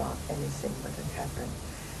them about anything that had happened.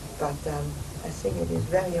 But I think it is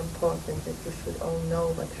very important that you should all know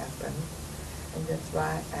what happened, and that's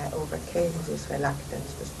why I overcame this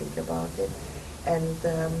reluctance to speak about it, and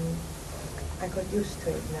I got used to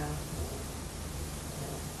it now.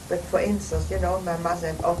 But for instance, you know, my mother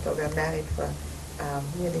and Otto were married for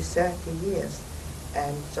nearly 30 years,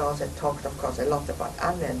 and so they talked, of course, a lot about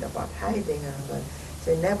Anne and about hiding, and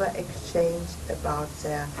They never exchanged about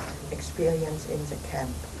their experience in the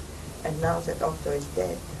camp. And now that Otto is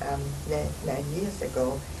dead, 9 years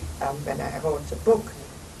ago, when I wrote the book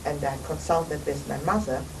and I consulted with my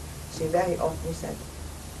mother, she very often said,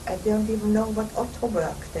 I don't even know what Otto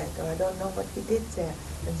worked at, or I don't know what he did there.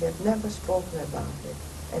 And they have never spoken about it.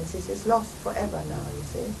 And this is lost forever now, you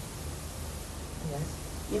see. Yes.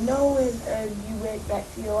 You know when you went back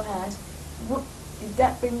to your house, did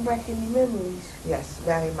that bring back any memories? Yes,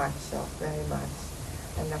 very much so, very much.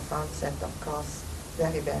 And I found that, of course,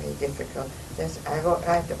 very, very difficult. I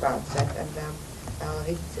write about that, and I'll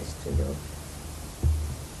read this to you.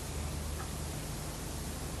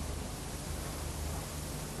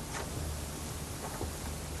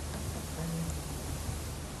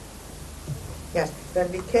 Yes, when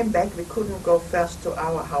we came back, we couldn't go first to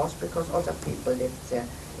our house because other people lived there.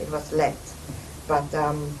 It was let. But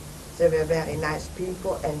they were very nice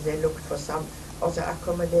people, and they looked for some other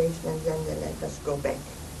accommodation, and then they let us go back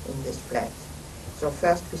in this flat. So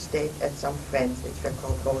first we stayed at some friends, which were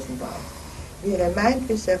called Rosenbaums. We remained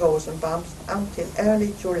with the Rosenbaums until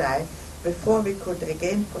early July, before we could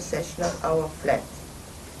regain possession of our flat.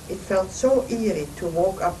 It felt so eerie to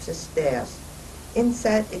walk up the stairs.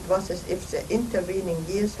 Inside, it was as if the intervening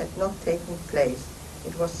years had not taken place.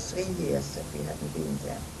 It was 3 years that we hadn't been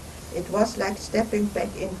there. It was like stepping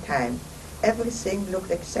back in time. Everything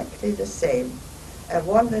looked exactly the same. I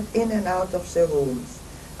wandered in and out of the rooms.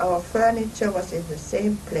 Our furniture was in the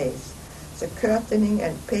same place. The curtaining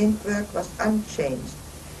and paintwork was unchanged.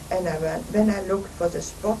 And when I looked for the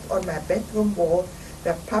spot on my bedroom wall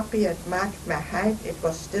where Puppy had marked my height, it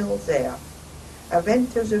was still there. I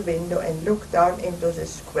went to the window and looked down into the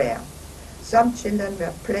square. Some children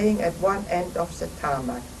were playing at one end of the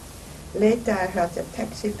tarmac. Later I heard a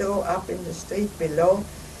taxi draw up in the street below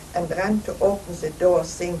and ran to open the door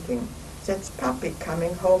thinking, that's Puppy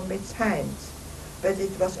coming home with Heinz. But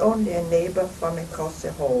it was only a neighbor from across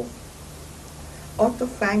the hall. Otto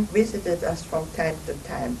Frank visited us from time to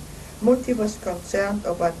time. Mutti was concerned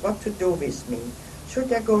about what to do with me.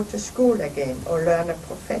 Should I go to school again or learn a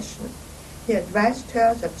profession? He advised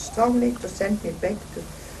her that strongly to send me back to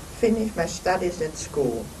finish my studies at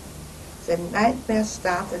school. The nightmare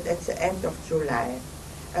started at the end of July.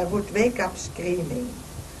 I would wake up screaming.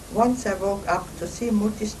 Once I woke up to see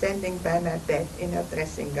Mutti standing by my bed in her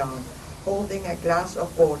dressing gown, holding a glass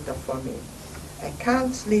of water for me. I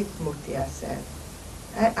can't sleep, Mutti, I said.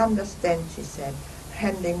 I understand, she said,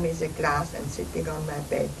 handing me the glass and sitting on my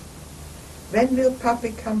bed. When will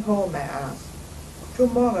Puppy come home, I asked.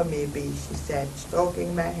 Tomorrow maybe, she said,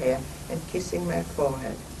 stroking my hair and kissing my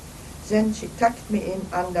forehead. Then she tucked me in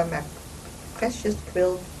under my precious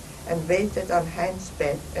quilt and waited on Heinz's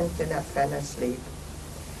bed until I fell asleep.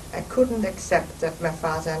 I couldn't accept that my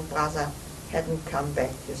father and brother hadn't come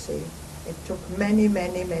back, you see. It took many,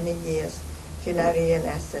 many, many years till I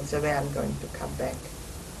realized that they weren't going to come back.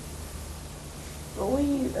 But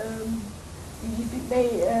did you think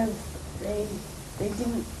they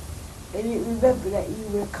didn't remember that you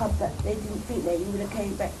would have come back? They didn't think that you would have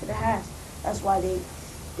came back to the house. That's why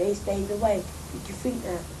they stayed away. Did you think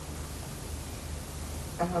that?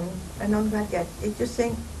 I don't get.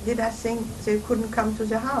 Did I think they couldn't come to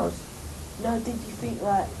the house? No, did you think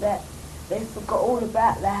like that they forgot all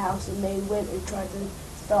about the house and they went and tried to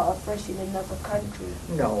start afresh in another country?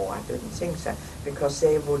 No, I didn't think so. Because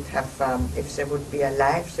they would have, if they would be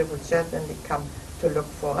alive, they would certainly come to look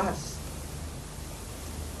for us.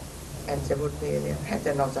 And they would really have had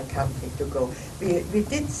another country to go. We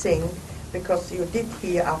did think, because you did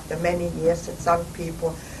hear after many years that some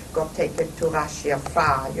people got taken to Russia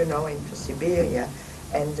far, into Siberia,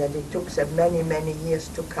 and that it took them many, many years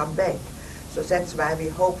to come back. So that's why we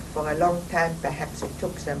hoped for a long time, perhaps it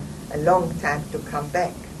took them a long time to come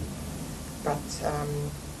back. But,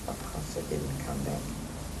 of course, they didn't come back.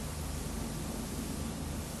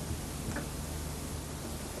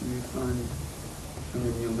 Do you find,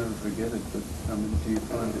 you'll never forget it, but, do you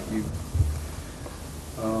find that you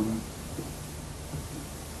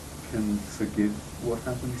can forgive what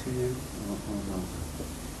happened to you, or not?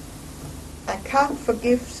 I can't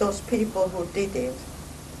forgive those people who did it.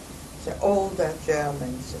 The older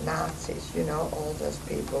Germans, the Nazis, all those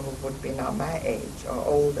people who would be now my age or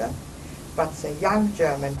older. But the young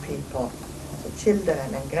German people, the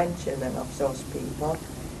children and grandchildren of those people,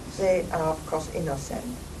 they are of course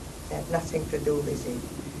innocent. They had nothing to do with it.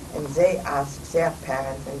 And they ask their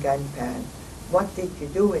parents and grandparents, what did you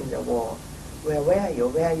do in the war? Where were you?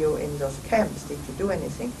 Were you in those camps? Did you do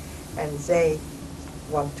anything? And they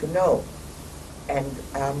want to know. And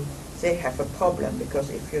they have a problem, because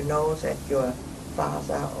if you know that you're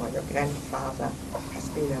father or your grandfather has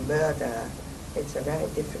been a murderer. It's a very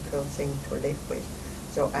difficult thing to live with.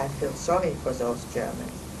 So I feel sorry for those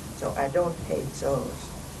Germans. So I don't hate those.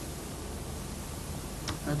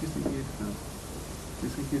 How do you think you'd have? Do you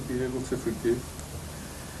think you'd be able to forgive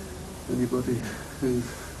anybody who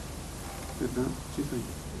did that? Do you think?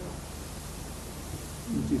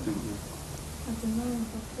 What do you think? I don't know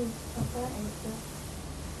if I could about it, but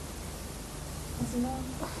I don't know.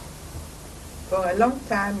 For a long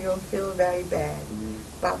time you'll feel very bad,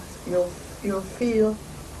 but you'll feel,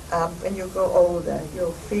 when you grow older,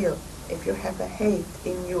 you'll feel if you have a hate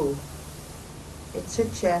in you, it's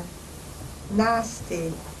such a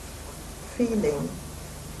nasty feeling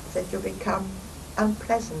that you become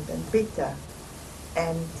unpleasant and bitter,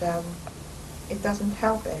 and it doesn't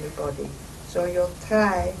help anybody. So you'll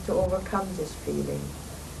try to overcome this feeling,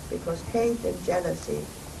 because hate and jealousy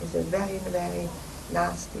is a very, very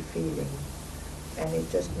nasty feeling, and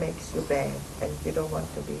it just makes you bad, and you don't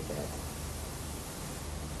want to be that.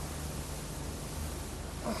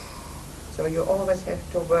 So you always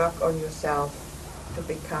have to work on yourself to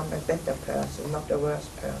become a better person, not a worse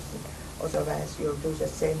person. Otherwise you'll do the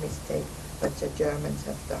same mistake that the Germans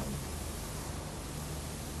have done.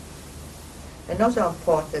 Another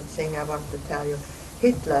important thing I want to tell you,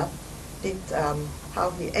 Hitler did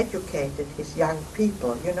how he educated his young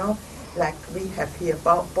people, you know, like we have here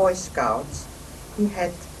Boy Scouts. He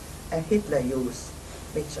had a Hitler Youth,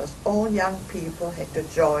 which was all young people had to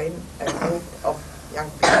join a group of young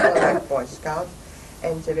people like Boy Scouts,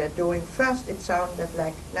 and they were doing, first it sounded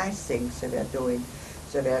like nice things they were doing.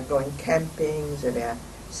 They were going camping, they were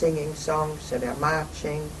singing songs, they were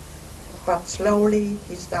marching, but slowly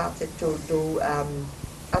he started to do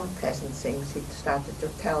unpleasant things. He started to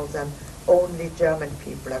tell them only German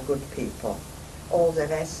people are good people, all the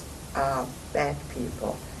rest are bad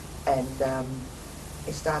people, and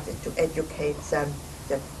he started to educate them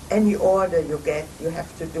that any order you get, you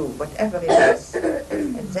have to do, whatever it is.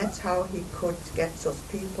 And that's how he could get those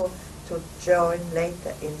people to join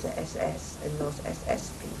later in the SS. And those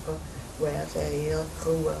SS people were the real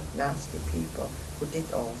cruel, nasty people who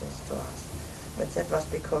did all this to us. But that was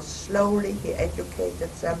because slowly he educated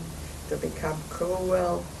them to become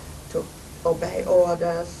cruel, to obey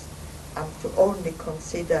orders, and to only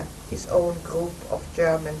consider his own group of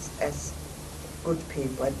Germans as good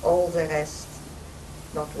people, and all the rest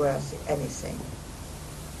not worth anything.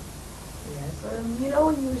 Yes. You know,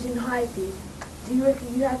 when you was in hiding, do you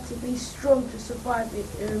reckon you had to be strong to survive it,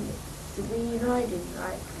 to be in hiding?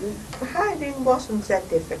 Hiding wasn't that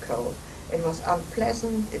difficult. It was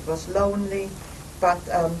unpleasant, it was lonely, but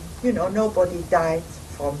you know, nobody died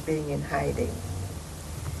from being in hiding.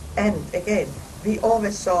 And again, we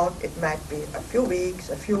always thought it might be a few weeks,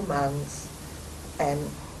 a few months, and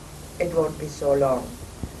it won't be so long.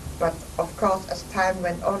 But of course, as time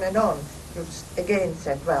went on and on, you again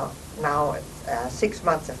said, well, now 6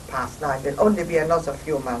 months have passed, now it will only be another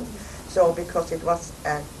few months. So because it was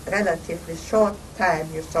a relatively short time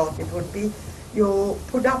you thought it would be, you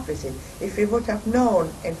put up with it. If we would have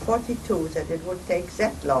known in 42 that it would take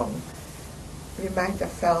that long, we might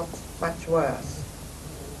have felt much worse.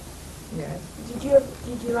 Yes.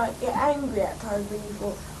 Did you like get angry at times when you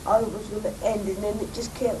thought, oh, it was going to end, and then it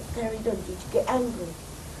just carried on? Did you get angry?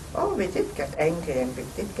 Oh, we did get angry, and we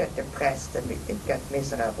did get depressed, and we did get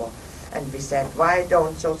miserable. And we said, why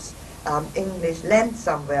don't those English land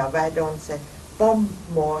somewhere? Why don't they bomb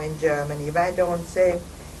more in Germany? Why don't they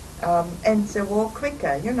end the war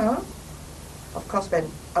quicker, you know? Of course,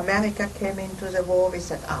 when America came into the war, we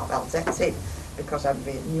said, oh, well, that's it. Because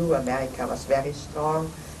we knew America was very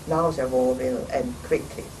strong. Now the war will end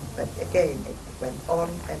quickly. But again, it went on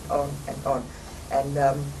and on and on. And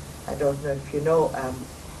I don't know if you know,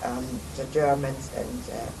 the Germans and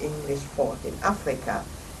English fought in Africa,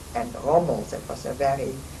 and Rommel, that was a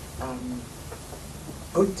very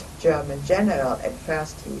good German general. At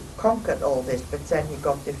first he conquered all this, but then he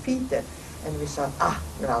got defeated, and we thought,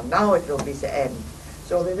 well, now it will be the end.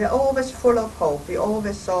 So we were always full of hope. We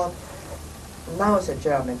always thought, now the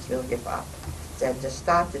Germans will give up. Then they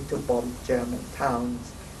started to bomb German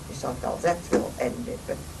towns. We thought, well, that will end it,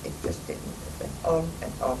 but it just didn't. It went on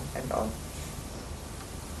and on and on.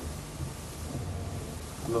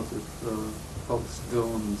 A lot of false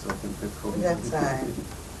dawns, I think they're called. That's right.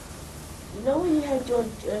 You know when you had your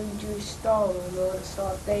Jewish star on, or the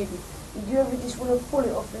Star of David, did you ever just want to pull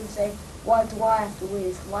it off and say, why do I have to wear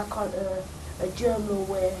this? Why can't a German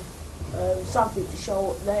wear something to show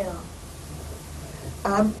what they are?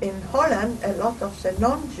 In Holland, a lot of the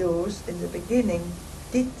non-Jews in the beginning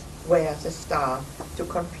did wear the star to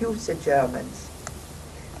confuse the Germans.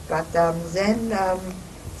 But then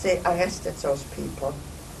they arrested those people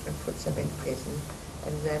and put them in prison,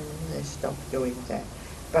 and then they stopped doing that.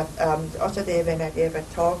 But the other day when I gave a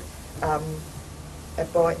talk, a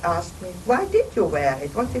boy asked me, why did you wear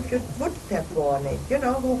it? What if you wouldn't have worn it? You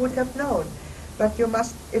know, who would have known? But you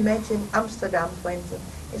must imagine Amsterdam, for instance,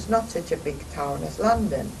 is not such a big town as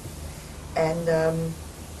London. And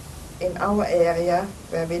in our area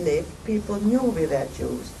where we lived, people knew we were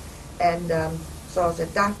Jews. And so the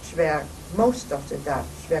Dutch were, most of the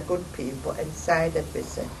Dutch were good people and sided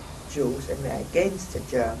with the Jews and were against the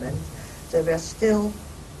Germans. There were still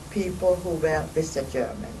people who were with the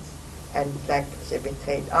Germans. And like they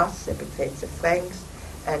betrayed us, they betrayed the Franks,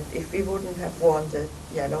 and if we wouldn't have worn the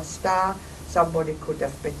yellow star, somebody could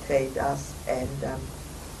have betrayed us, and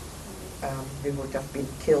we would have been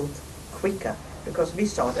killed quicker, because we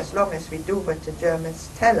thought as long as we do what the Germans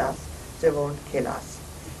tell us, they won't kill us.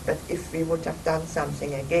 But if we would have done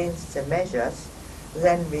something against the measures,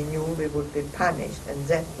 then we knew we would be punished, and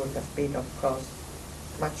that would have been, of course,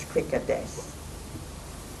 much quicker death.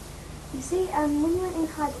 You see, when you went in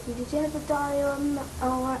Hackney, did you ever diary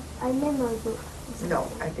or a memo book?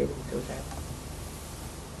 No, I didn't do that.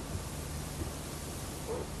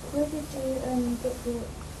 Where did you get the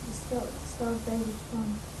Star of David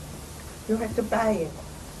from? You had to buy it.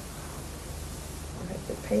 You had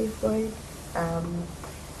to pay for it.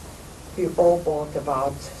 We all bought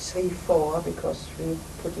about 3, 4 because we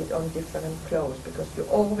put it on different clothes, because you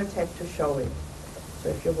always had to show it. So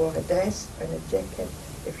if you wore a dress and a jacket,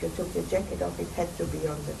 if you took the jacket off, it had to be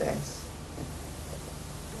on the dress.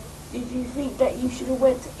 Did you think that you should have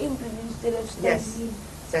went to England instead of staying? Yes,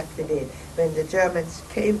 that we did. When the Germans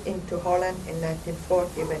came into Holland in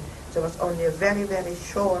 1940, when there was only a very, very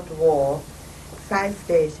short war, 5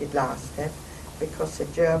 days it lasted, because the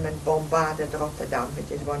German bombarded Rotterdam,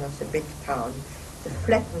 which is one of the big towns. They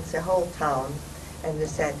flattened the whole town, and they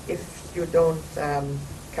said, if you don't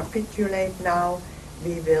capitulate now,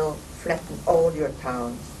 we will flatten all your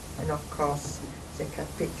towns. And of course, they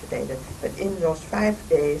capitulated. But in those 5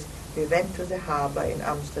 days, we went to the harbor in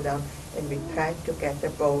Amsterdam, and we tried to get a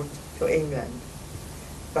boat to England.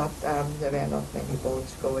 But there were not many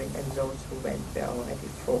boats going, and those who went were already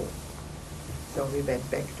full. So we went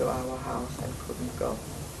back to our house and couldn't go.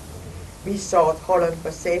 We thought Holland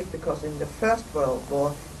was safe because in the First World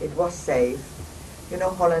War it was safe. You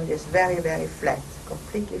know, Holland is very, very flat,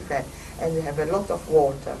 completely flat, and they have a lot of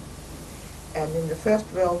water. And in the First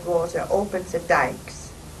World War they opened the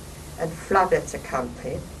dikes and flooded the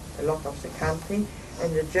country, a lot of the country,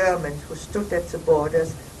 and the Germans who stood at the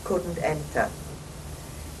borders couldn't enter.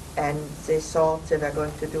 And they thought they were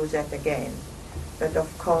going to do that again. But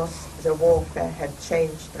of course, the warfare had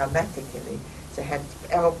changed dramatically. They had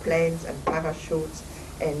aeroplanes and parachutes,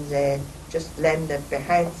 and they just landed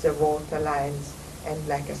behind the water lines, and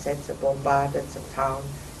like I said, they bombarded the town,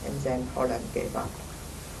 and then Holland gave up.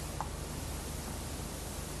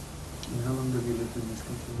 And how long have you lived in this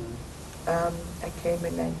country now? I came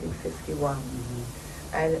in 1951.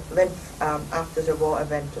 I went, after the war, I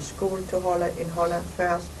went to school in Holland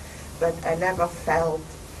first, but I never felt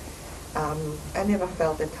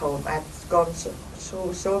at home. I'd gone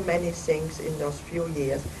through so many things in those few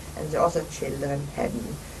years, and the other children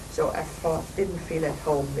hadn't. So I didn't feel at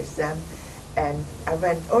home with them. And I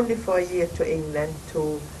went only for a year to England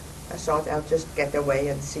I thought I'll just get away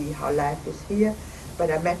and see how life is here. But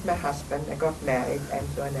I met my husband, I got married, and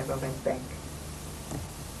so I never went back.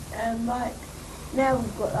 And like, now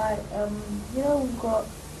we've got like, we've got,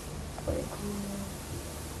 what they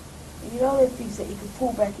call the things that you can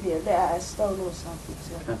pull back in it, let out a stone or something.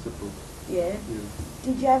 So. Catapult. Yeah.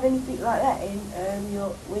 Did you have anything like that in when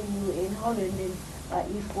you were in Holland, and like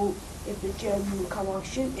you thought if the German would come, I'll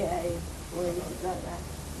shoot it at him, or anything like that?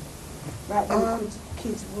 Like the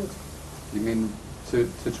kids would. You mean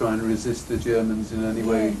to try and resist the Germans in any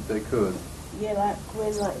way they could? Yeah, like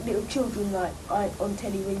when like little children, like on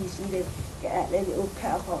telly, when you see them get out their little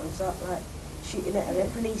catapult and start like shooting at their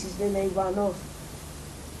police, then they run off.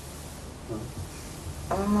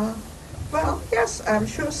 Well, yes, I'm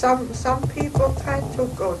sure some people try to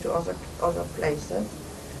go to other places.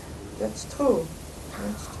 That's true.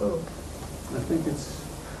 That's true. I think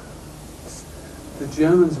the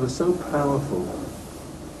Germans were so powerful.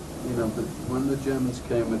 You know, but when the Germans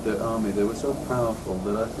came with their army, they were so powerful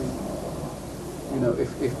that I think, you know,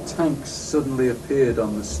 if tanks suddenly appeared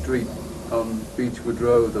on the street, on Beechwood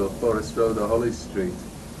Road or Forest Road or Holly Street,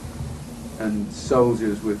 and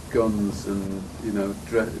soldiers with guns and, you know,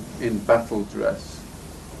 in battle dress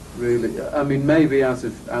really. I mean, maybe out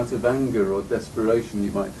of anger or desperation,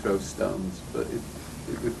 you might throw stones, but it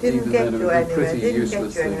didn't even get then, it you was a anywhere. pretty Didn't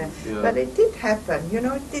useless get you thing. anywhere. Yeah. But it did happen. You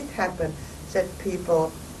know, it did happen that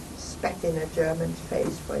people spat in a German's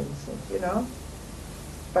face, for instance. You know,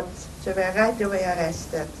 but they were right away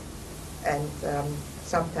arrested and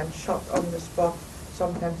sometimes shot on the spot,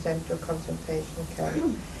 sometimes sent to a concentration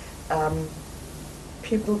camp.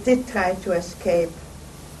 People did try to escape,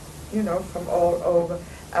 you know, from all over.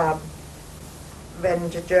 When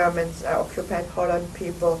the Germans occupied Holland,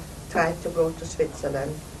 people tried to go to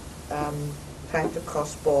Switzerland, tried to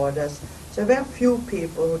cross borders. There were few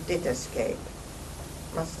people who did escape,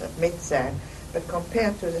 must admit that. But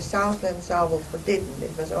compared to the Southland Southwolf who didn't,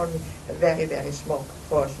 it was only a very, very small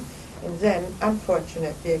proportion. And then,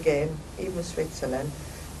 unfortunately again, even Switzerland,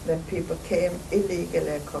 when people came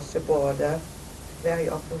illegally across the border, very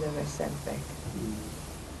often they were sent back.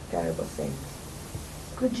 Terrible things.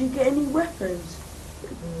 Could you get any weapons?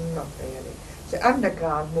 Not really. The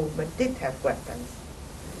underground movement did have weapons,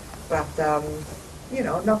 but you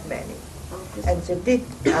know, not many. And they did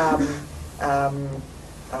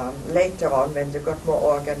later on, when they got more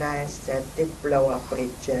organized, they did blow up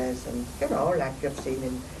bridges, and you know, like you've seen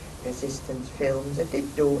in resistance films, they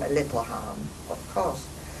did do a little harm, of course.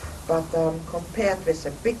 But compared with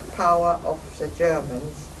the big power of the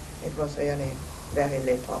Germans, it was really very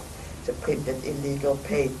little. They printed illegal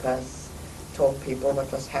papers, told people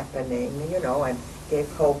what was happening, you know, and gave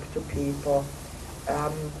hope to people.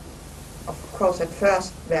 Of course, at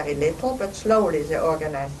first very little, but slowly they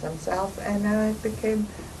organized themselves, and it became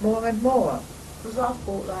more and more. Because I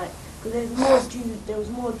thought, like, because there was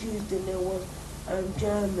more Jews than there was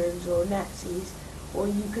Germans or Nazis, or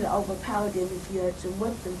you could overpower them if you had some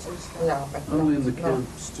weapons and stuff. No, but only in the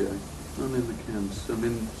camps, Jay. Only in the camps. I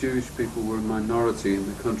mean, Jewish people were a minority in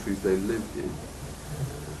the countries they lived in.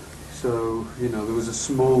 So, you know, there was a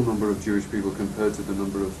small number of Jewish people compared to the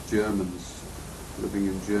number of Germans living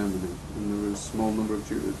in Germany, and there was a small number of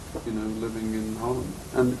Jews, you know, living in Holland.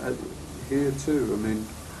 And here too, I mean,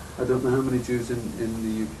 I don't know how many Jews in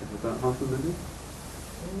the UK, about 500,000?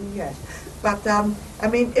 Yes, but I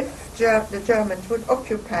mean, if the Germans would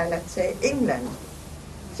occupy, let's say, England,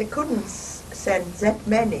 they couldn't send that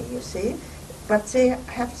many, you see, but they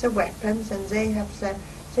have the weapons and they have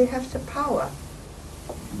the power.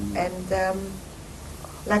 And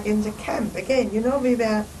like in the camp, again, you know, we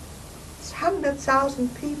were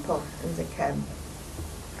 100,000 people in the camp,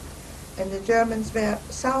 and the Germans were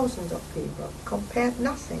thousands of people, compared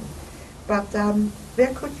nothing. But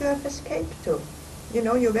where could you have escaped to? You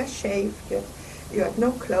know, you were shaved, you had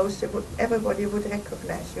no clothes, everybody would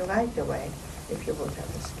recognize you right away if you would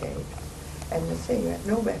have escaped. And the thing, you had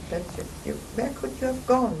no weapons, where could you have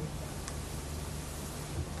gone?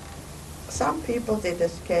 Some people did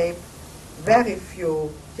escape, very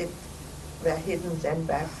few were hidden then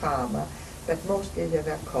by a farmer, but mostly they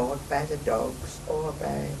were caught by the dogs or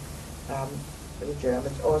by the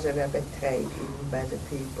Germans, or they were betrayed even by the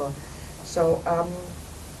people. So,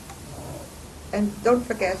 and don't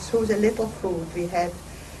forget, through the little food we had,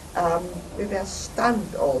 we were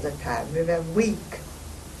stunned all the time, we were weak.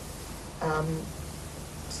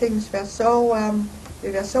 Things were so, we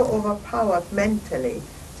were so overpowered mentally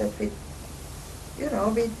that we, you know,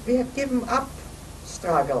 we had given up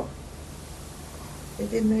struggle. We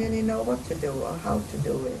didn't really know what to do or how to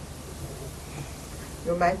do it.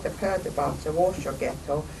 You might have heard about the Warsaw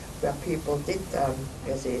Ghetto, where people did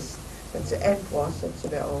resist, but the end was that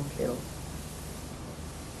they were all killed.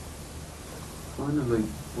 Finally,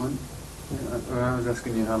 I was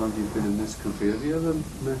asking you how long you've been in this country. Have you ever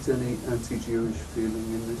met any anti-Jewish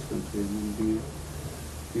feeling in this country? I mean,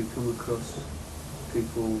 do you come across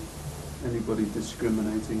people, anybody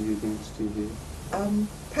discriminating against you here?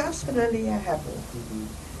 Personally, I haven't.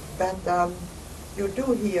 But you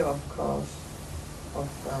do hear, of course, of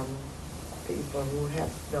people who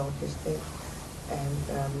have noticed it,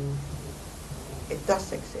 and it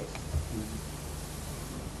does exist.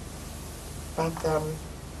 But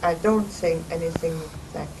I don't think anything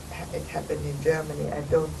like it happened in Germany, I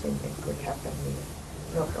don't think it could happen here,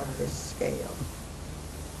 not on this scale.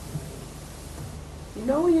 You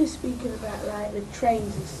know when you're speaking about like the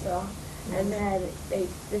trains and stuff, and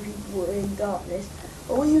the people were in darkness,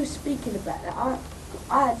 but when you were speaking about that,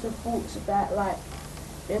 I had some thoughts about like,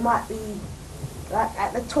 there might be, like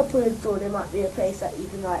at the top of the door there might be a place that you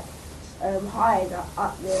can like hide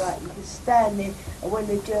up there, like you can stand there, and when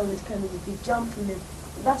the Germans come in you can jump in them.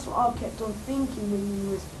 That's what I kept on thinking when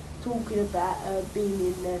you was talking about being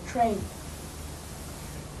in the train.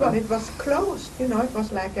 Well, it was closed, you know, it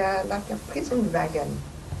was like a prison wagon.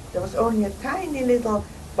 There was only a tiny little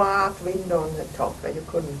barred window on the top where you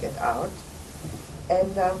couldn't get out.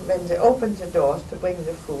 And when they opened the doors to bring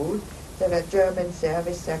the food, there were Germans there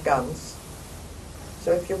with their guns.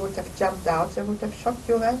 So if you would have jumped out, they would have shot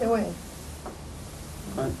you right away.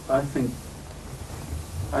 I think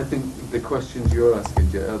the questions you're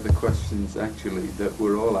asking, Jay, are the questions actually that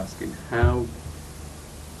we're all asking. How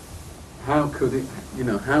could it,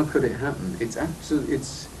 how could it happen? It's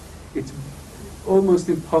almost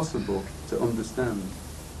impossible to understand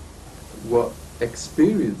what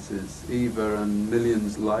experiences Eva and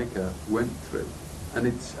millions like her went through. And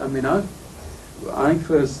I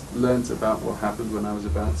first learnt about what happened when I was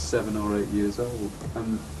about 7 or 8 years old,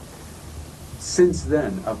 and since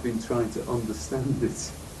then I've been trying to understand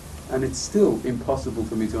it, and it's still impossible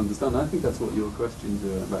for me to understand. I think that's what your questions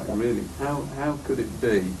are about, really. How could it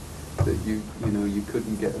be that you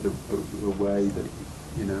couldn't get away, that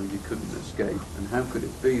you couldn't escape, and how could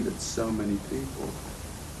it be that so many people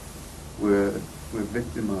were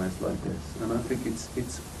victimised like this? And I think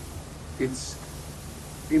it's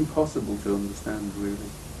impossible to understand, really.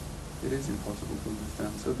 It is impossible to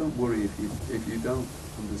understand. So don't worry if you don't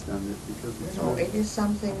understand it, because it's it is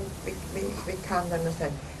something we can't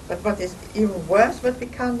understand. But what is even worse, what we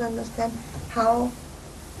can't understand, how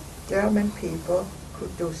German people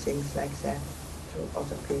could do things like that to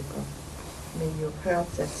other people. I mean, you've heard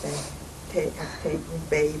that they have taken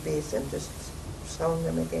babies and just thrown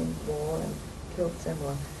them against the wall and killed them.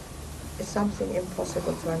 Or it's something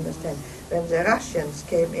impossible to understand. When the Russians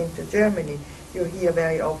came into Germany, you hear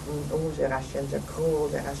very often, oh, the Russians are cruel,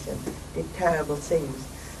 the Russians did terrible things.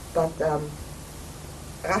 But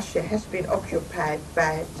Russia has been occupied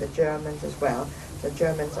by the Germans as well. The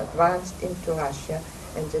Germans advanced into Russia,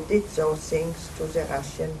 and they did those things to the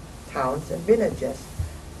Russian towns and villages.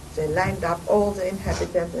 They lined up all the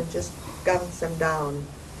inhabitants and just gunned them down.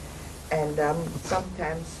 And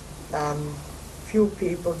sometimes few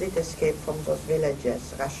people did escape from those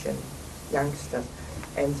villages, Russian youngsters,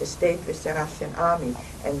 and they stayed with the Russian army.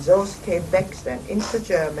 And those came back then into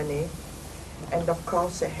Germany, and of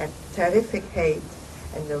course they had terrific hate,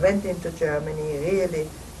 and they went into Germany really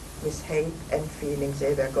with hate and feelings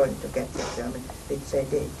they were going to get the German, which they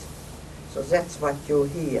did. So that's what you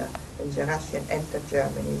hear. When the Russians entered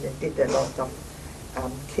Germany, they did a lot of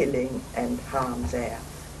killing and harm there.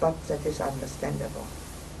 But that is understandable.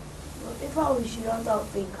 Well, if I was you, I don't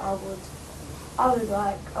think I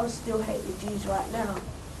would still hate the Jews right now.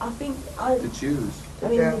 I think the Jews?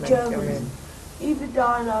 The Germans. Even though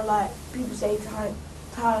I know, people say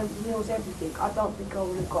time heals everything, I don't think I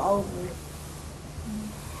would have got over it.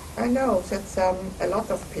 I know that a lot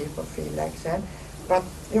of people feel like that, but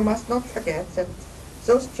you must not forget that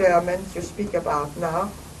those Germans you speak about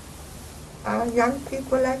now are young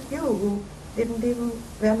people like you who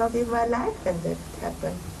were not even alive when that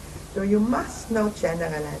happened. So you must not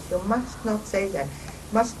generalize, you must not say that.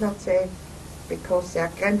 You must not say, because their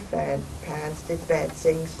grandparents did bad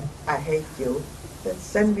things, I hate you.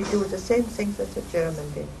 Then we do the same things that the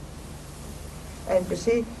German did. And you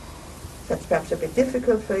see, that's perhaps a bit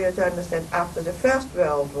difficult for you to understand. After the First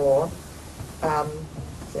World War,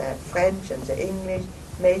 the French and the English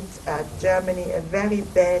made Germany a very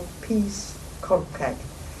bad peace contract.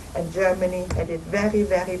 And Germany had it very,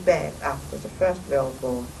 very bad after the First World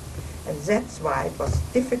War. And that's why it was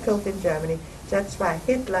difficult in Germany. That's why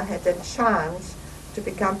Hitler had a chance to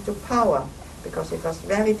become to power, because it was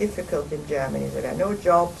very difficult in Germany. There were no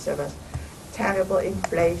jobs, there was terrible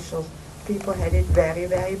inflation. People had it very,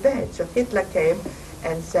 very bad. So Hitler came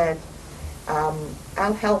and said,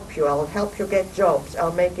 I'll help you get jobs,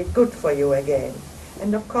 I'll make it good for you again.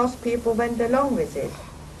 And of course people went along with it.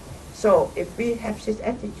 So if we have this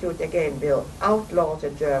attitude again, we'll outlaw the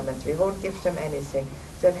Germans, we won't give them anything,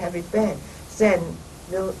 they'll have it bad. Then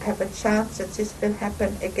we'll have a chance that this will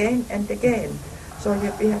happen again and again. So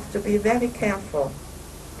we have to be very careful.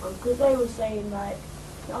 Because they were saying, I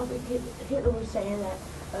think Hitler was saying that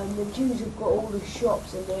the Jews have got all the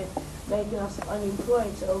shops and they're making us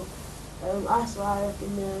unemployed. So that's why I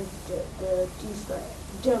reckon the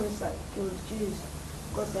Germans killed the Jews,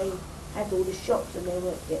 because they had all the shops and they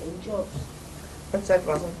weren't getting jobs. But that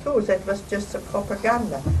wasn't true. That was just a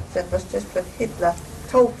propaganda. That was just what Hitler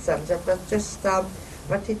told them. That was just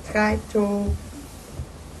what he tried to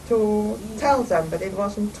tell them, but it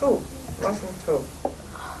wasn't true. It wasn't true.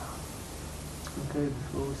 Okay,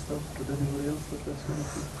 before we stop, did anybody else have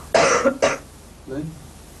questions? Lynn?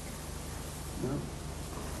 No?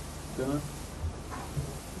 Donna?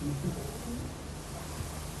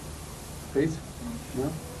 Pete?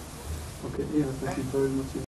 No? Okay, Eva, thank you very much.